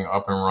functioning,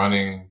 up and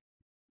running,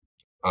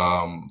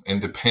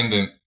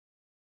 independent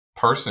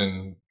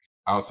person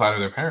outside of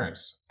their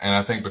parents. And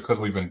I think because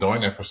we've been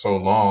doing that for so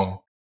long,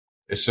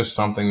 it's just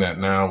something that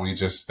now we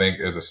just think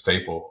is a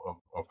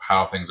staple of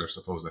how things are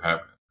supposed to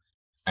happen.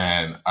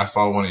 And I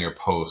saw one of your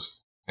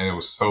posts and it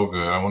was so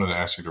good. I wanted to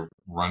ask you to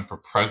run for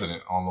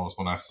president almost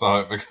when I saw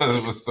it because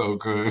it was so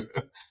good.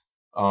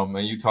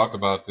 And you talked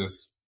about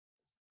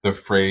the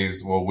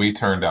phrase, well, we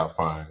turned out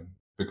fine,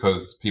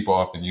 because people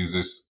often use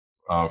this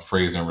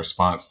phrase in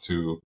response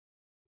to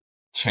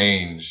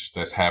change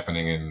that's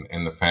happening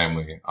in the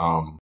family,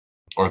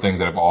 or things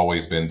that have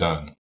always been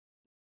done.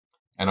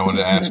 And I wanted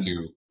to ask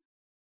you,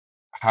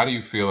 how do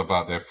you feel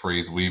about that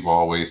phrase, we've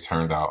always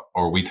turned out,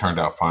 or we turned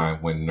out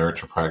fine, when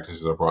nurture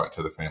practices are brought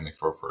to the family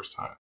for the first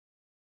time?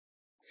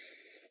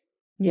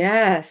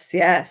 Yes,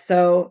 yes.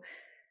 So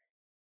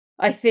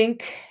I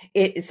think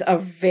it is a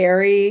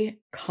very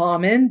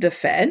common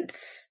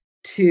defense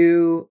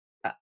to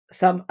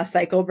a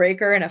cycle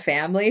breaker in a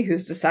family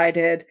who's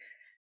decided,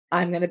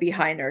 I'm going to be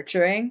high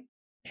nurturing.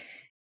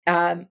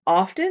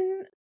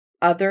 Often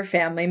other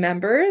family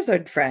members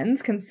or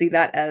friends can see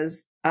that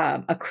as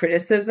a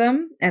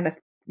criticism and a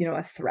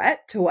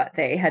threat to what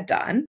they had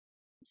done.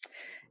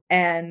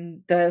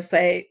 And they'll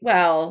say,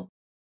 well,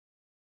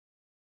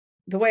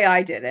 the way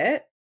I did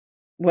it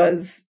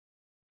was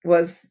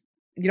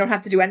you don't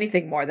have to do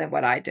anything more than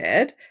what I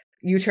did.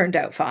 You turned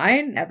out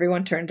fine.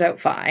 Everyone turns out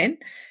fine.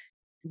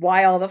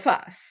 Why all the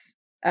fuss?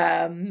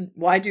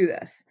 Why do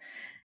this?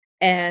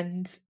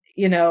 And,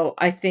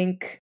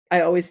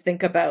 I always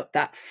think about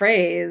that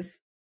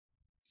phrase,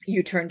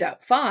 you turned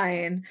out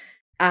fine,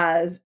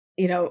 as,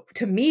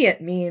 to me,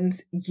 it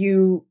means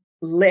you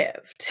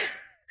lived,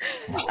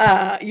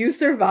 you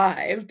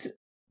survived,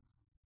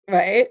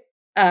 right?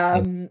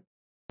 And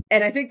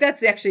I think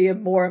that's actually a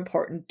more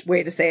important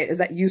way to say it, is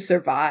that you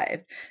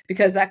survived,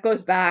 because that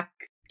goes back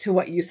to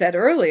what you said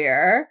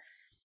earlier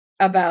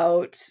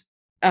about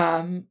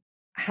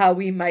how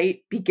we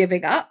might be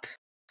giving up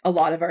a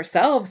lot of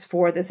ourselves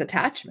for this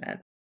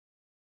attachment,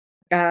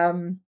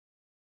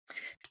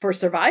 for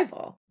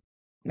survival,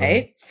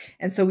 right?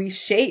 And so we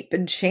shape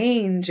and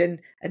change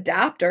and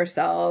adapt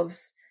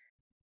ourselves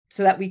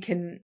so that we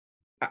can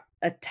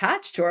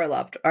attach to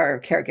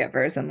our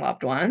caregivers and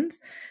loved ones.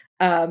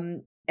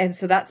 And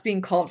so that's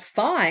being called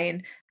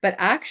fine, but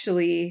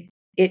actually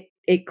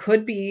it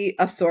could be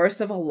a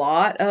source of a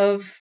lot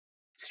of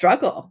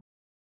struggle,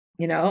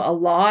 a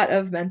lot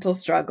of mental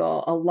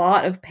struggle, a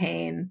lot of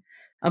pain,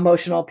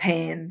 emotional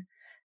pain.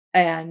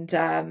 And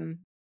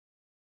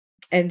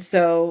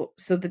so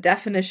the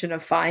definition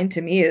of fine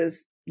to me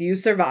is you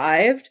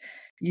survived.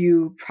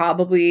 You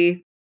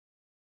probably,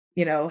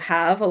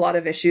 have a lot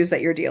of issues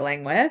that you're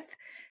dealing with.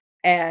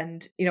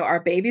 And, our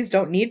babies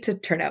don't need to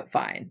turn out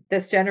fine.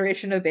 This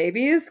generation of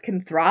babies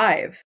can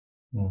thrive.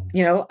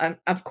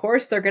 Of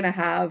course, they're going to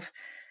have,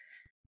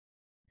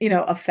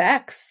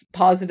 effects,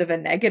 positive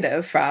and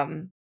negative,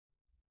 from,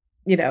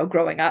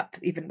 growing up,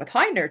 even with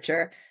high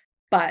nurture,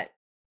 but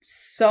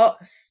so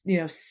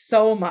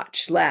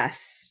much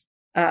less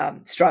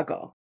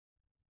struggle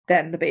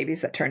than the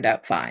babies that turned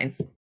out fine.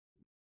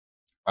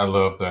 I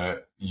love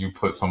that you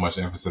put so much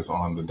emphasis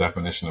on the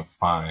definition of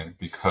fine,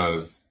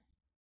 because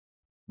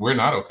we're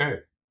not okay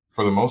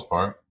for the most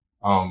part.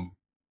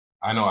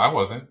 I know I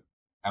wasn't,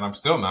 and I'm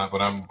still not,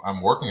 but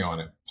I'm working on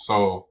it.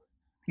 So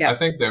I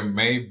think there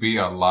may be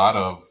a lot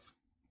of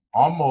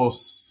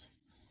almost,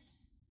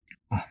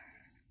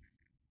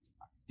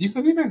 you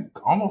could even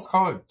almost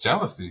call it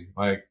jealousy.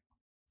 Like,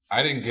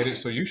 I didn't get it,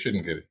 so you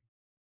shouldn't get it.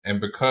 And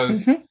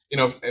because,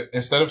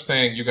 instead of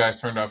saying you guys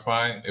turned out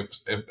fine,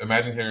 if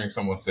imagine hearing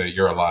someone say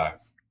you're alive,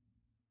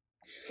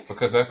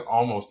 because that's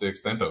almost the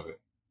extent of it,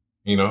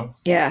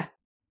 Yeah.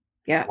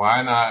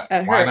 Why not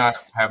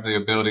have the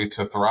ability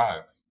to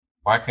thrive?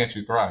 Why can't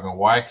you thrive? And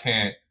why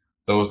can't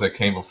those that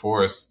came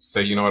before us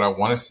say, you know what, I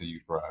want to see you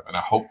thrive, and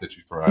I hope that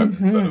you thrive,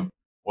 instead of,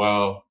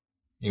 well,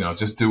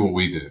 just do what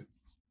we did.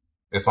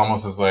 It's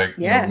almost as like,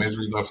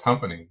 misery loves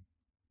company.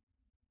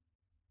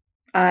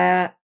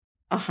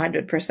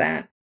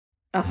 100%.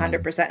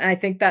 100%. And I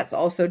think that's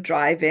also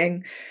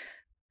driving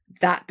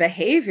that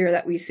behavior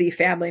that we see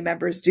family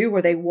members do,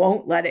 where they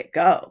won't let it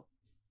go.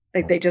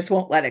 Like, they just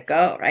won't let it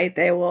go, right?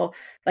 They will,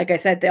 like I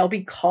said, they'll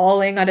be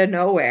calling out of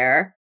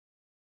nowhere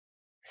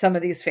some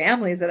of these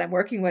families that I'm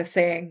working with,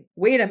 saying,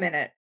 wait a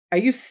minute, are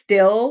you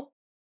still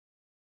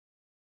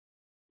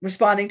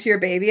responding to your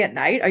baby at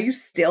night? Are you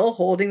still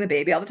holding the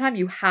baby all the time?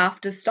 You have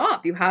to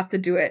stop. You have to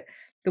do it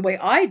the way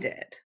I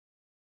did.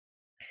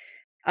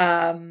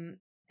 And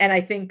I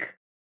think,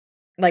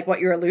 like what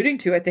you're alluding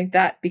to, I think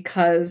that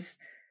because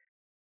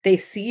they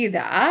see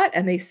that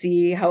and they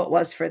see how it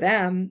was for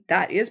them,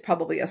 that is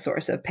probably a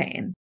source of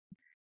pain,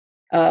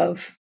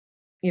 of,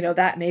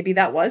 that maybe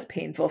that was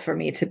painful for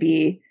me to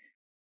be,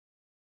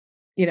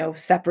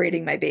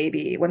 separating my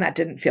baby when that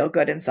didn't feel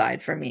good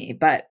inside for me.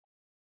 But,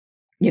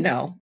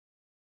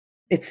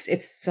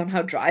 it's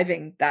somehow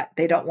driving that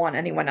they don't want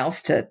anyone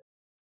else to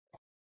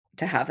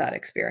have that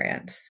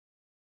experience.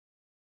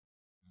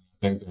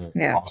 I think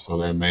that also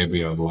there may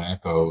be a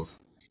lack of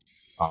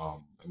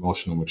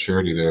emotional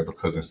maturity there,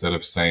 because instead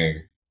of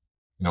saying,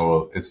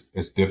 well,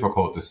 it's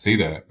difficult to see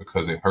that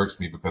because it hurts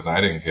me because I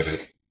didn't get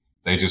it,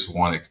 they just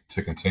want it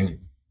to continue,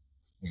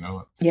 you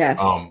know? Yes.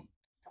 Um,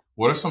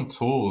 what are some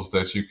tools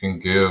that you can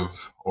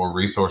give or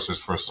resources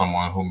for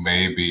someone who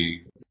may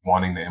be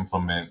wanting to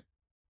implement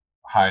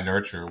high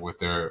nurture with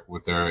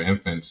their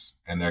infants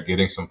and they're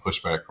getting some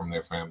pushback from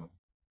their family?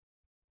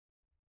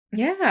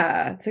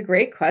 Yeah, it's a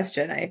great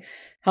question. I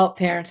help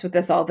parents with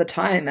this all the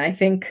time. And I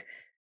think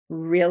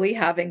really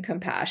having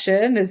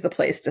compassion is the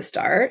place to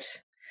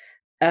start.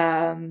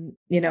 And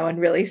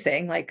really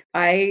saying like,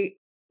 I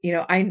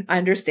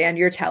understand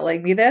you're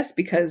telling me this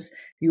because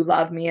you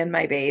love me and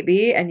my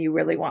baby and you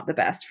really want the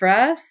best for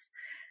us.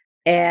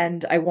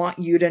 And I want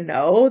you to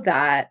know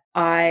that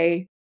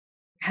I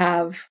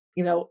have,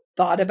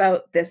 thought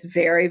about this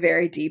very,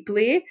 very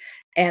deeply.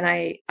 And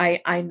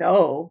I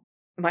know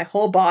my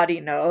whole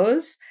body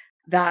knows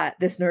that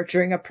this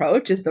nurturing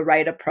approach is the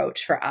right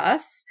approach for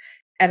us.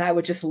 And I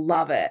would just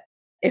love it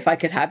if I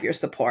could have your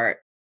support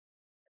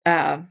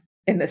in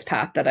this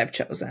path that I've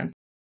chosen.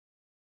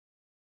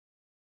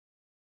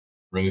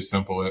 Really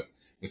simple.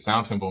 It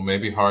sounds simple,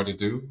 maybe hard to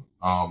do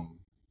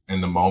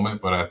in the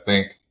moment, but I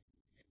think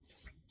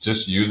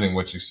just using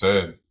what you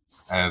said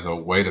as a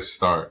way to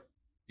start,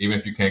 even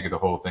if you can't get the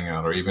whole thing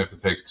out, or even if it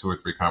takes 2 or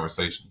 3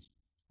 conversations.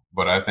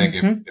 But I think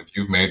Hmm. if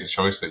you've made the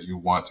choice that you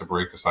want to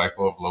break the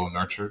cycle of low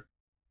nurture,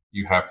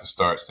 you have to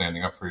start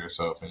standing up for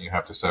yourself and you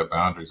have to set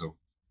boundaries of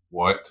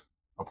what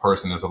a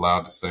person is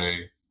allowed to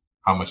say,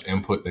 how much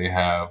input they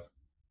have,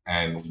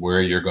 and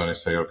where you're going to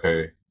say,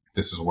 okay,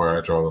 this is where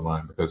I draw the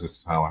line because this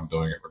is how I'm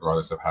doing it,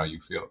 regardless of how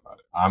you feel about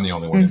it. I'm the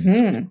only one that needs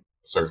to feel Hmm. a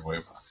certain way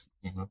about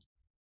it. Mm-hmm.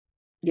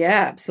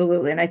 Yeah,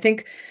 absolutely. And I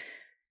think,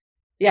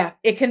 yeah,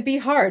 it can be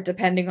hard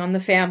depending on the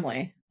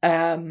family.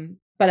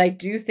 But I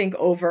do think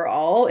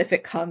overall, if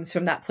it comes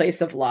from that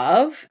place of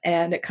love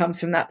and it comes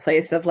from that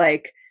place of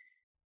like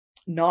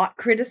not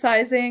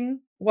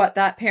criticizing what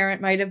that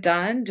parent might have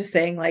done, just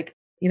saying like,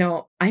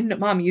 I know,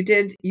 mom, you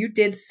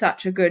did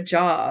such a good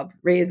job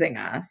raising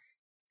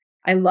us.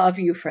 I love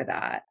you for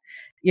that.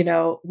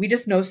 We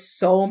just know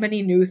so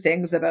many new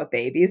things about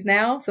babies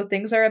now, so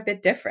things are a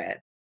bit different.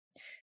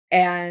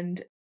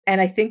 And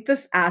I think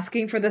this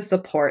asking for the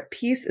support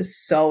piece is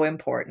so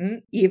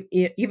important,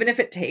 even if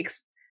it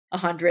takes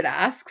 100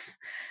 asks.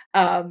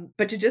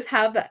 But to just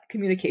have that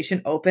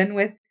communication open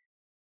with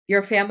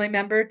your family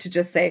member to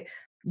just say,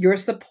 your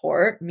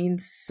support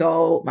means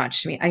so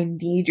much to me. I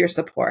need your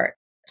support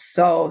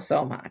so,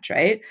 so much,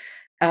 right?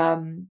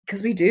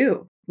 Because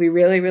we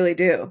really, really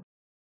do.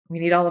 We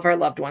need all of our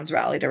loved ones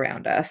rallied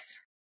around us.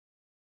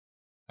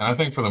 And I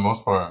think for the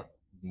most part,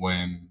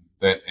 when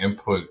that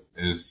input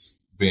is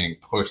being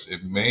pushed,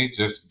 it may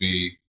just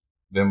be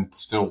them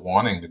still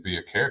wanting to be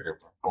a caregiver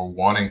or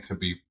wanting to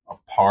be a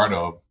part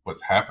of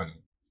what's happening.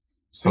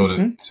 So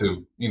Hmm.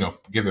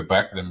 give it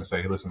back to them and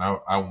say, hey, listen,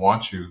 I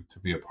want you to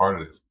be a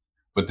part of this.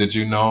 But did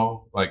you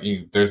know, like,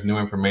 there's new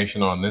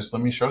information on this?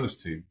 Let me show this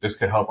to you. This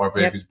could help our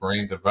Yep. baby's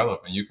brain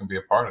develop, and you can be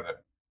a part of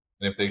that.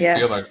 And if they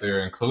feel like Yes.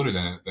 they're included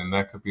in it, then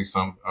that could be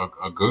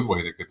a good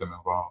way to get them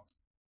involved.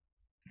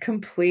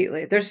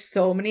 Completely. There's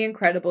so many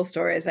incredible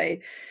stories I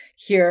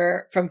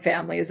hear from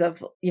families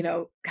of,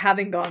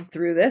 having gone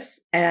through this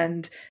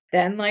and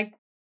then like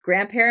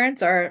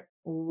grandparents are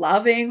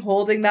loving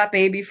holding that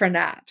baby for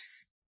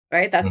naps,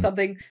 right? That's Mm.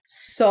 something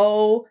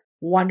so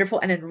wonderful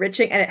and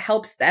enriching and it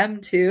helps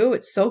them too.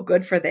 It's so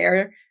good for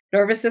their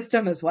nervous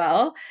system as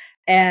well.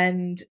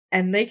 And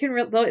they can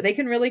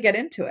really get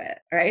into it,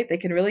 right? They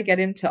can really get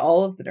into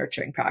all of the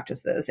nurturing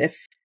practices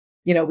if,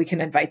 we can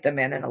invite them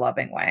in a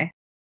loving way.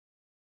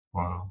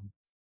 Wow.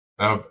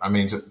 I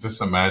mean,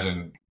 just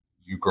imagine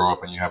you grow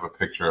up and you have a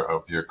picture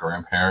of your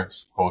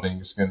grandparents holding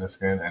you skin to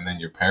skin, and then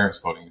your parents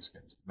holding you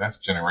skin to skin. That's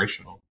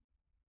generational.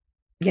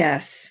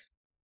 Yes.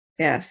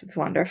 Yes, it's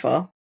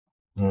wonderful.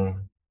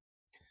 Mm.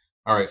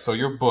 All right. So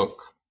your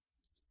book,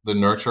 The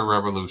Nurture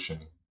Revolution: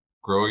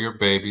 Grow Your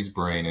Baby's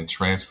Brain and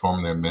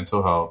Transform Their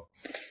Mental Health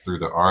Through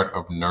the Art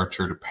of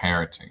Nurtured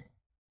Parenting.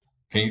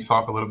 Can you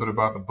talk a little bit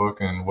about the book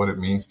and what it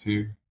means to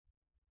you?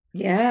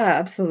 Yeah,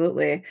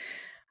 absolutely.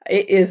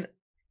 It is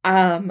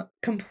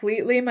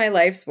completely my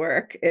life's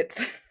work.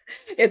 It's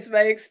it's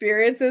my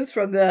experiences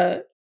from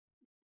the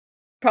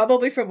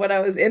probably from when I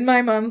was in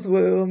my mom's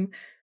womb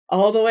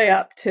all the way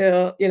up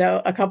to,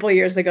 a couple of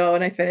years ago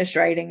when I finished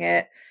writing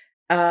it.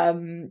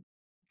 Um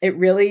it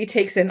really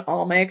takes in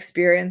all my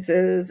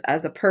experiences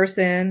as a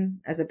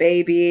person, as a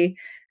baby,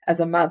 as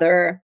a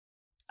mother,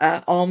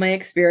 all my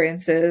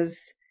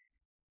experiences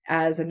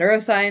as a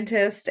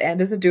neuroscientist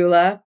and as a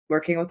doula,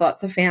 working with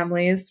lots of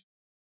families.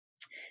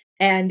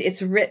 And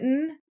it's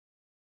written,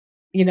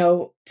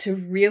 to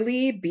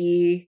really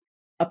be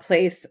a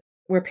place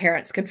where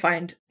parents can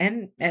find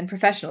and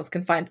professionals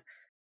can find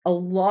a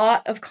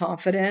lot of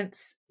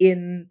confidence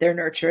in their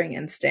nurturing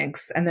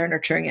instincts and their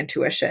nurturing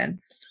intuition.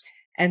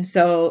 And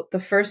so the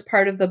first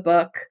part of the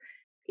book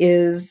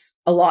is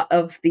a lot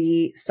of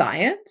the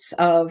science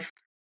of,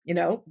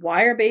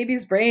 why are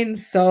babies'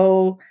 brains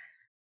so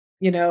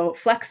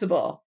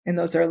flexible in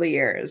those early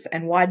years?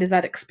 And why does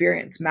that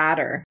experience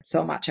matter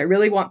so much? I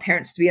really want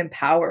parents to be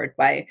empowered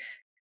by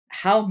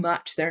how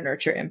much their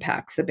nurture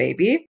impacts the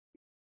baby.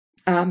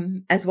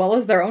 as well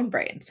as their own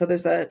brain. So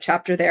there's a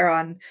chapter there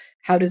on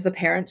how does the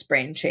parent's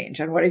brain change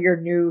and what are your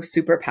new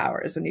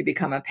superpowers when you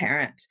become a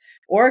parent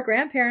or a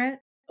grandparent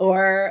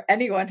or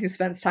anyone who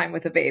spends time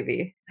with a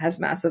baby has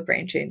massive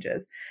brain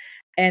changes.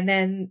 And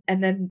then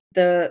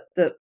the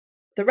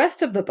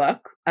rest of the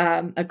book,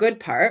 a good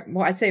part,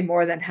 more I'd say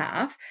more than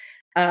half,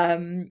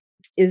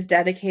 is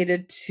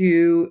dedicated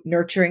to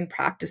nurturing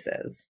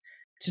practices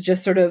to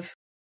just sort of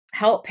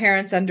help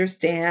parents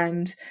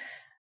understand,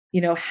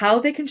 how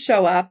they can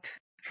show up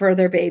for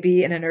their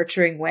baby in a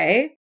nurturing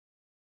way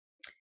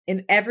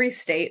in every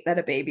state that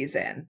a baby's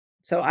in.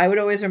 So I would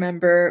always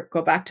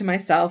go back to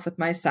myself with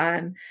my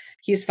son.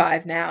 He's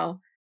 5 now.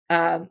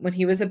 When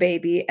he was a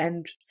baby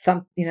and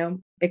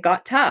it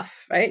got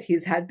tough, right?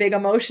 He's had big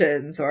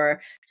emotions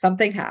or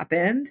something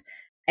happened.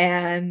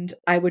 And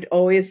I would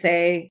always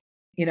say,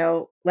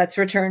 let's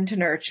return to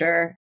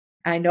nurture.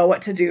 I know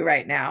what to do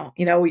right now.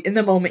 In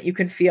the moment you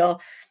can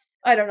feel,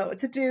 I don't know what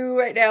to do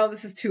right now.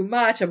 This is too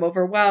much. I'm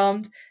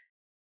overwhelmed.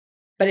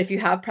 But if you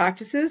have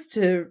practices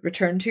to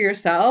return to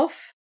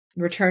yourself,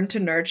 return to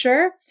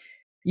nurture,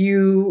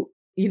 you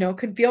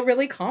can feel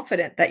really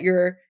confident that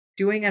you're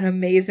doing an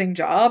amazing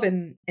job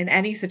in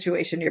any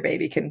situation your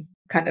baby can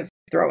kind of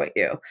throw at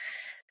you.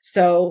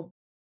 So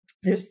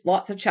there's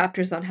lots of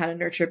chapters on how to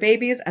nurture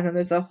babies. And then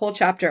there's a whole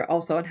chapter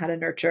also on how to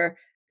nurture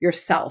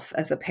yourself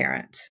as a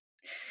parent.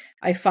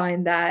 I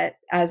find that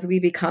as we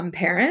become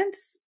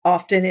parents,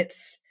 often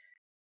it's,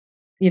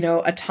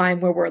 a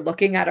time where we're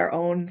looking at our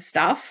own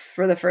stuff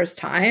for the first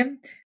time,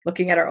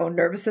 looking at our own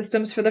nervous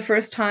systems for the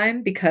first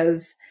time,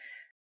 because,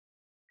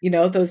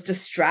 those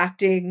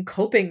distracting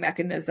coping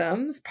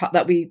mechanisms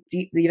that we,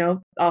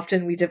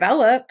 often we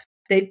develop,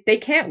 they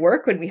can't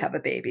work when we have a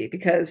baby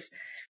because,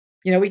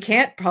 we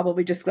can't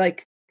probably just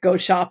like go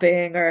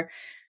shopping or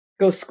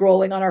go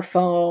scrolling on our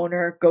phone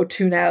or go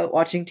tune out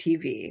watching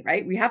TV,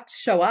 right? We have to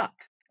show up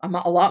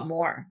a lot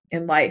more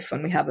in life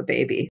when we have a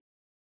baby.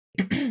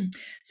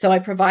 So I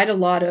provide a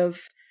lot of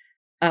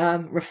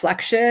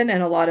reflection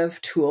and a lot of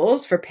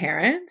tools for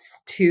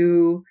parents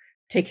to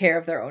take care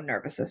of their own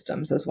nervous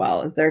systems as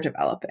well as they're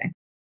developing.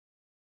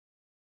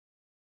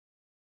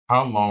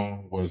 How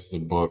long was the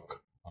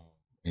book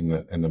in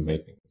the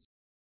making?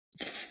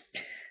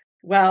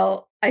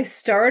 Well, I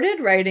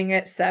started writing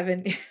it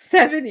 7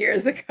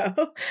 years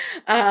ago.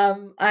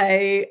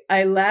 I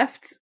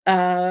left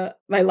my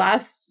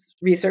last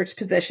research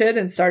position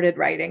and started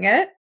writing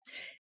it.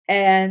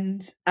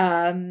 And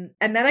then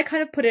I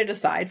kind of put it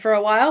aside for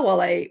a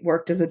while I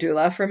worked as a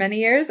doula for many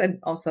years and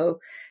also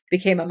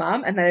became a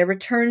mom. And then I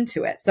returned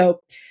to it.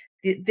 So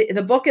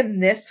the book in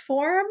this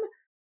form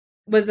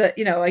was a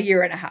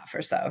year and a half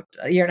or so,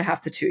 a year and a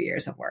half to 2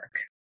 years of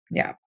work.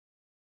 Yeah.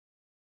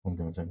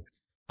 Okay.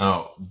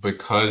 Now,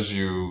 because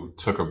you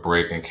took a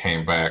break and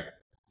came back,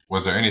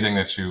 was there anything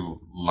that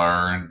you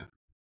learned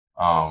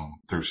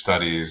through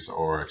studies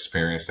or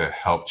experience that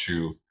helped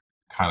you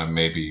kind of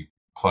maybe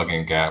plug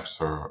in gaps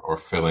or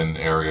fill in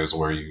areas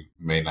where you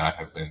may not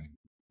have been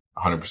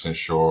 100%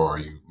 sure or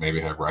you maybe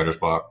have writer's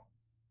block?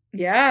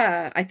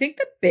 Yeah. I think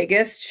the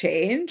biggest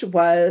change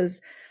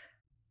was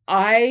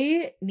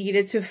I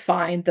needed to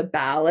find the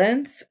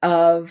balance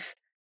of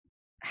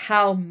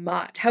how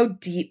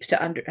deep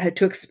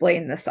to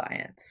explain the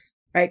science,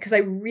 right? Because I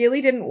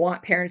really didn't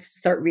want parents to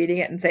start reading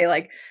it and say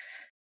like,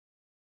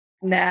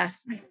 nah,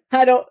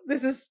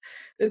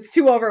 it's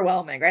too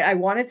overwhelming, right? I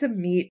wanted to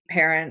meet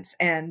parents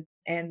and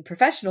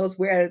professionals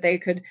where they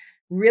could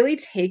really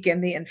take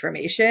in the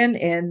information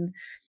in,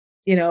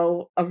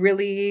 a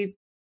really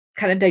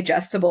kind of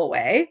digestible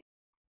way.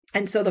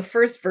 And so the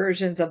first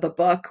versions of the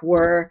book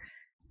were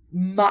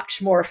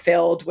much more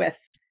filled with,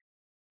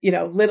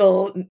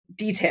 little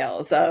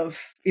details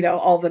of,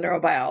 all the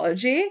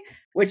neurobiology,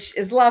 which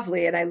is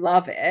lovely and I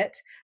love it.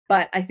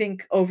 But I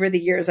think over the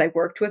years, I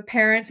worked with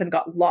parents and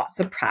got lots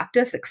of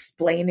practice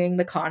explaining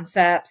the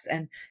concepts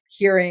and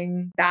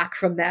hearing back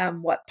from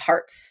them what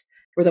parts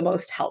were the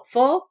most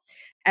helpful.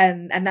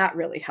 And that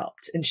really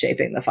helped in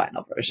shaping the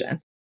final version.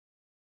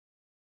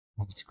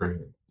 That's great.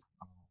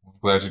 I'm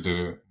glad you did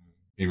it,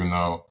 even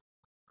though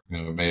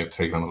it may have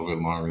taken a little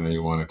bit longer than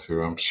you wanted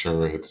to. I'm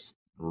sure it's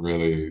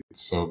really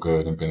so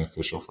good and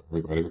beneficial for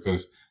everybody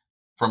because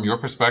from your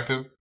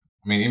perspective,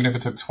 I mean, even if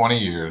it took 20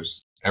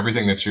 years,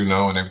 everything that you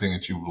know and everything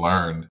that you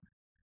learned,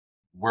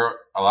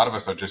 a lot of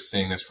us are just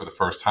seeing this for the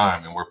first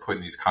time and we're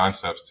putting these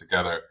concepts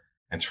together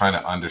and trying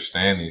to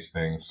understand these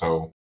things.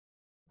 So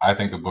I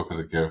think the book is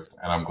a gift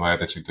and I'm glad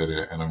that you did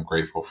it. And I'm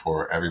grateful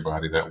for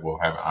everybody that will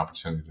have an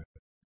opportunity to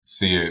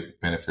see it,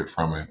 benefit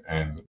from it,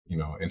 and,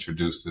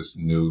 introduce this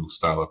new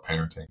style of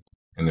parenting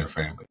in their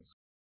families.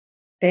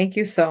 Thank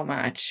you so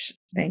much.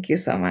 Thank you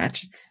so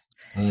much.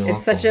 You're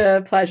It's such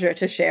a pleasure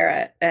to share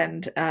it.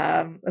 And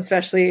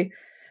especially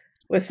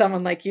with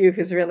someone like you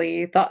who's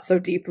really thought so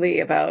deeply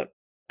about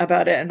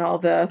it and all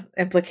the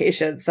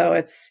implications. So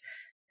it's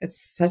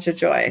such a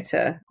joy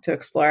to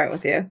explore it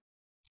with you.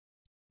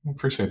 I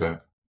appreciate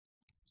that.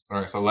 All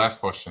right. So last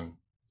question.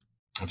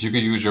 If you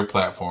could use your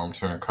platform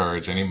to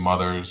encourage any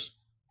mothers,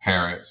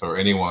 parents or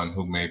anyone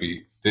who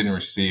maybe didn't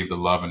receive the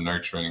love and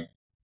nurturing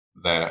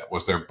that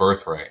was their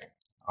birthright,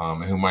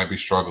 and who might be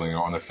struggling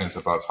or on the fence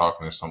about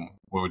talking to someone,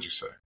 what would you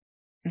say?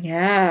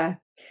 Yeah.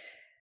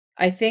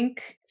 I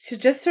think to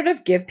just sort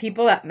of give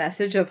people that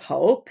message of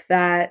hope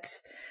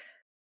that,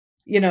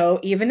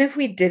 even if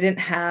we didn't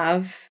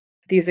have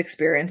these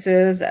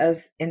experiences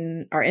as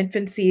in our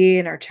infancy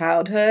and our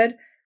childhood,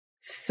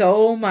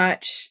 so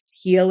much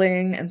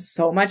healing and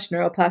so much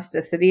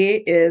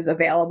neuroplasticity is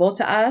available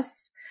to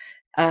us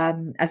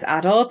as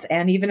adults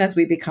and even as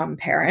we become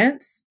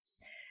parents.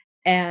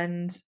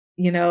 And,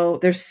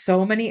 there's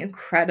so many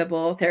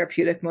incredible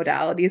therapeutic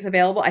modalities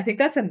available. I think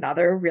that's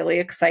another really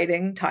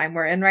exciting time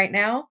we're in right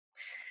now.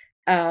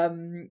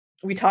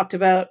 We talked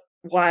about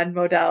one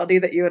modality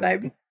that you and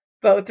I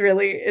both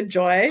really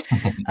enjoy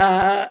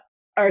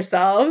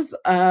ourselves,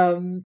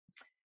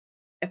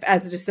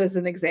 just as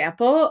an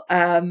example.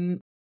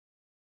 And,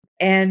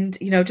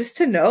 just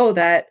to know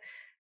that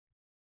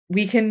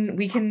we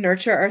can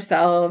nurture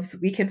ourselves,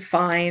 we can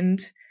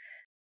find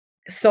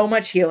so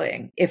much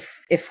healing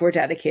if we're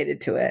dedicated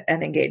to it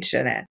and engaged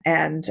in it.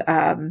 And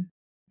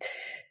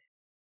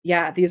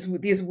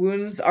these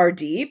wounds are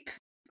deep,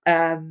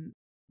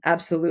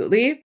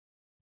 absolutely,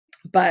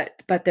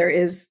 but there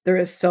is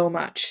so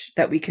much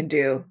that we can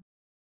do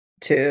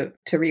to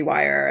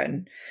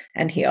rewire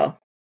and heal.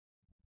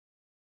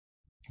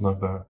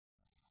 Love that.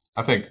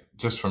 I think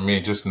just for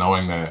me, just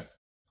knowing that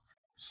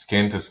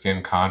skin to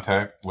skin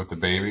contact with the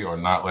baby, or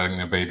not letting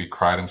the baby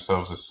cry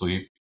themselves to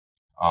sleep,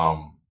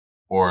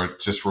 or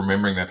just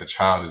remembering that the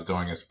child is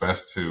doing its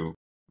best to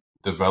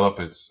develop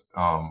its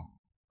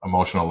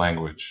emotional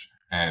language,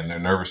 and their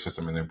nervous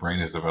system and their brain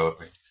is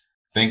developing.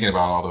 Thinking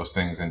about all those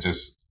things, and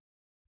just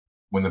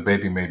when the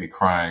baby may be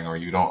crying or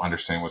you don't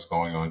understand what's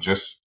going on,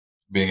 just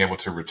being able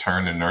to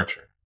return and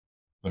nurture.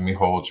 Let me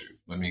hold you.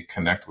 Let me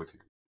connect with you.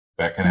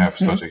 That can have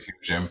such a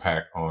huge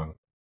impact on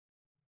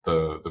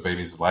the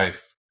baby's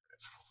life,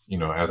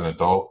 as an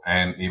adult,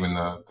 and even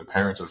the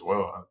parents as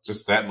well.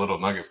 Just that little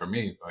nugget for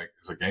me,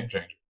 is a game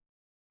changer.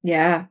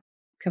 Yeah,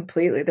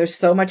 completely. There's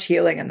so much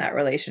healing in that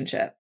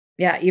relationship.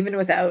 Yeah, even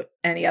without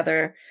any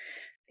other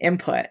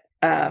input,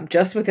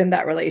 just within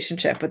that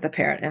relationship with the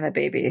parent and a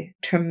baby,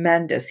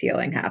 tremendous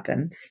healing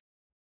happens.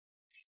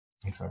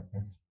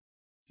 Exactly.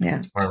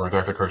 Yeah. All right, well,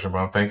 Dr.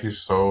 Kirshenbaum, thank you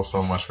so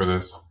much for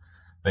this.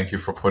 Thank you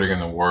for putting in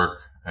the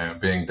work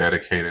and being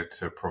dedicated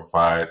to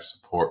provide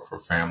support for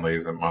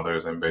families and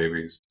mothers and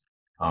babies.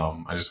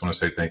 I just want to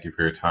say thank you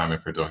for your time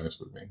and for doing this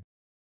with me.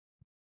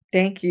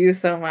 Thank you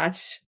so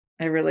much.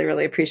 I really,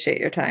 really appreciate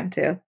your time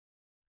too.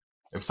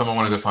 If someone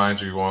wanted to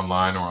find you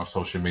online or on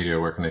social media,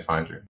 where can they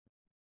find you?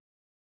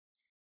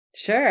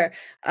 Sure.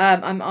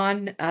 I'm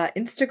on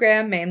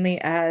Instagram mainly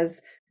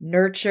as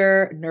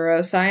Nurture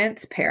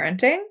Neuroscience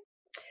Parenting.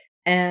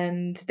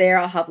 And there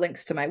I'll have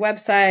links to my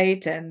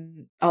website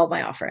and all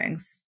my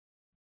offerings.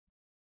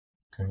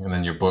 Okay. And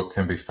then your book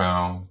can be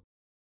found?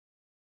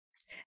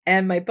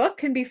 And my book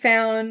can be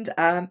found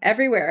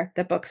everywhere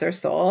that books are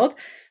sold.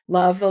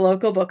 Love the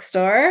local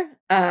bookstore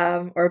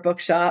or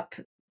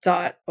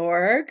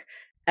bookshop.org.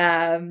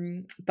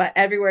 But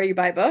everywhere you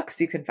buy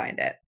books, you can find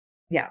it.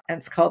 Yeah. And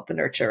it's called The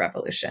Nurture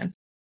Revolution.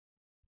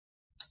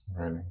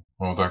 Really.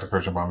 Well, Dr.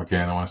 Kirshenbaum,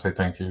 again, I want to say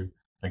thank you.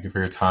 Thank you for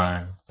your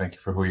time. Thank you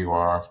for who you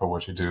are, for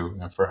what you do,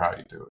 and for how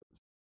you do it.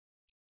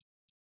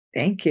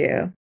 Thank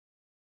you.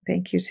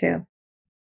 Thank you too.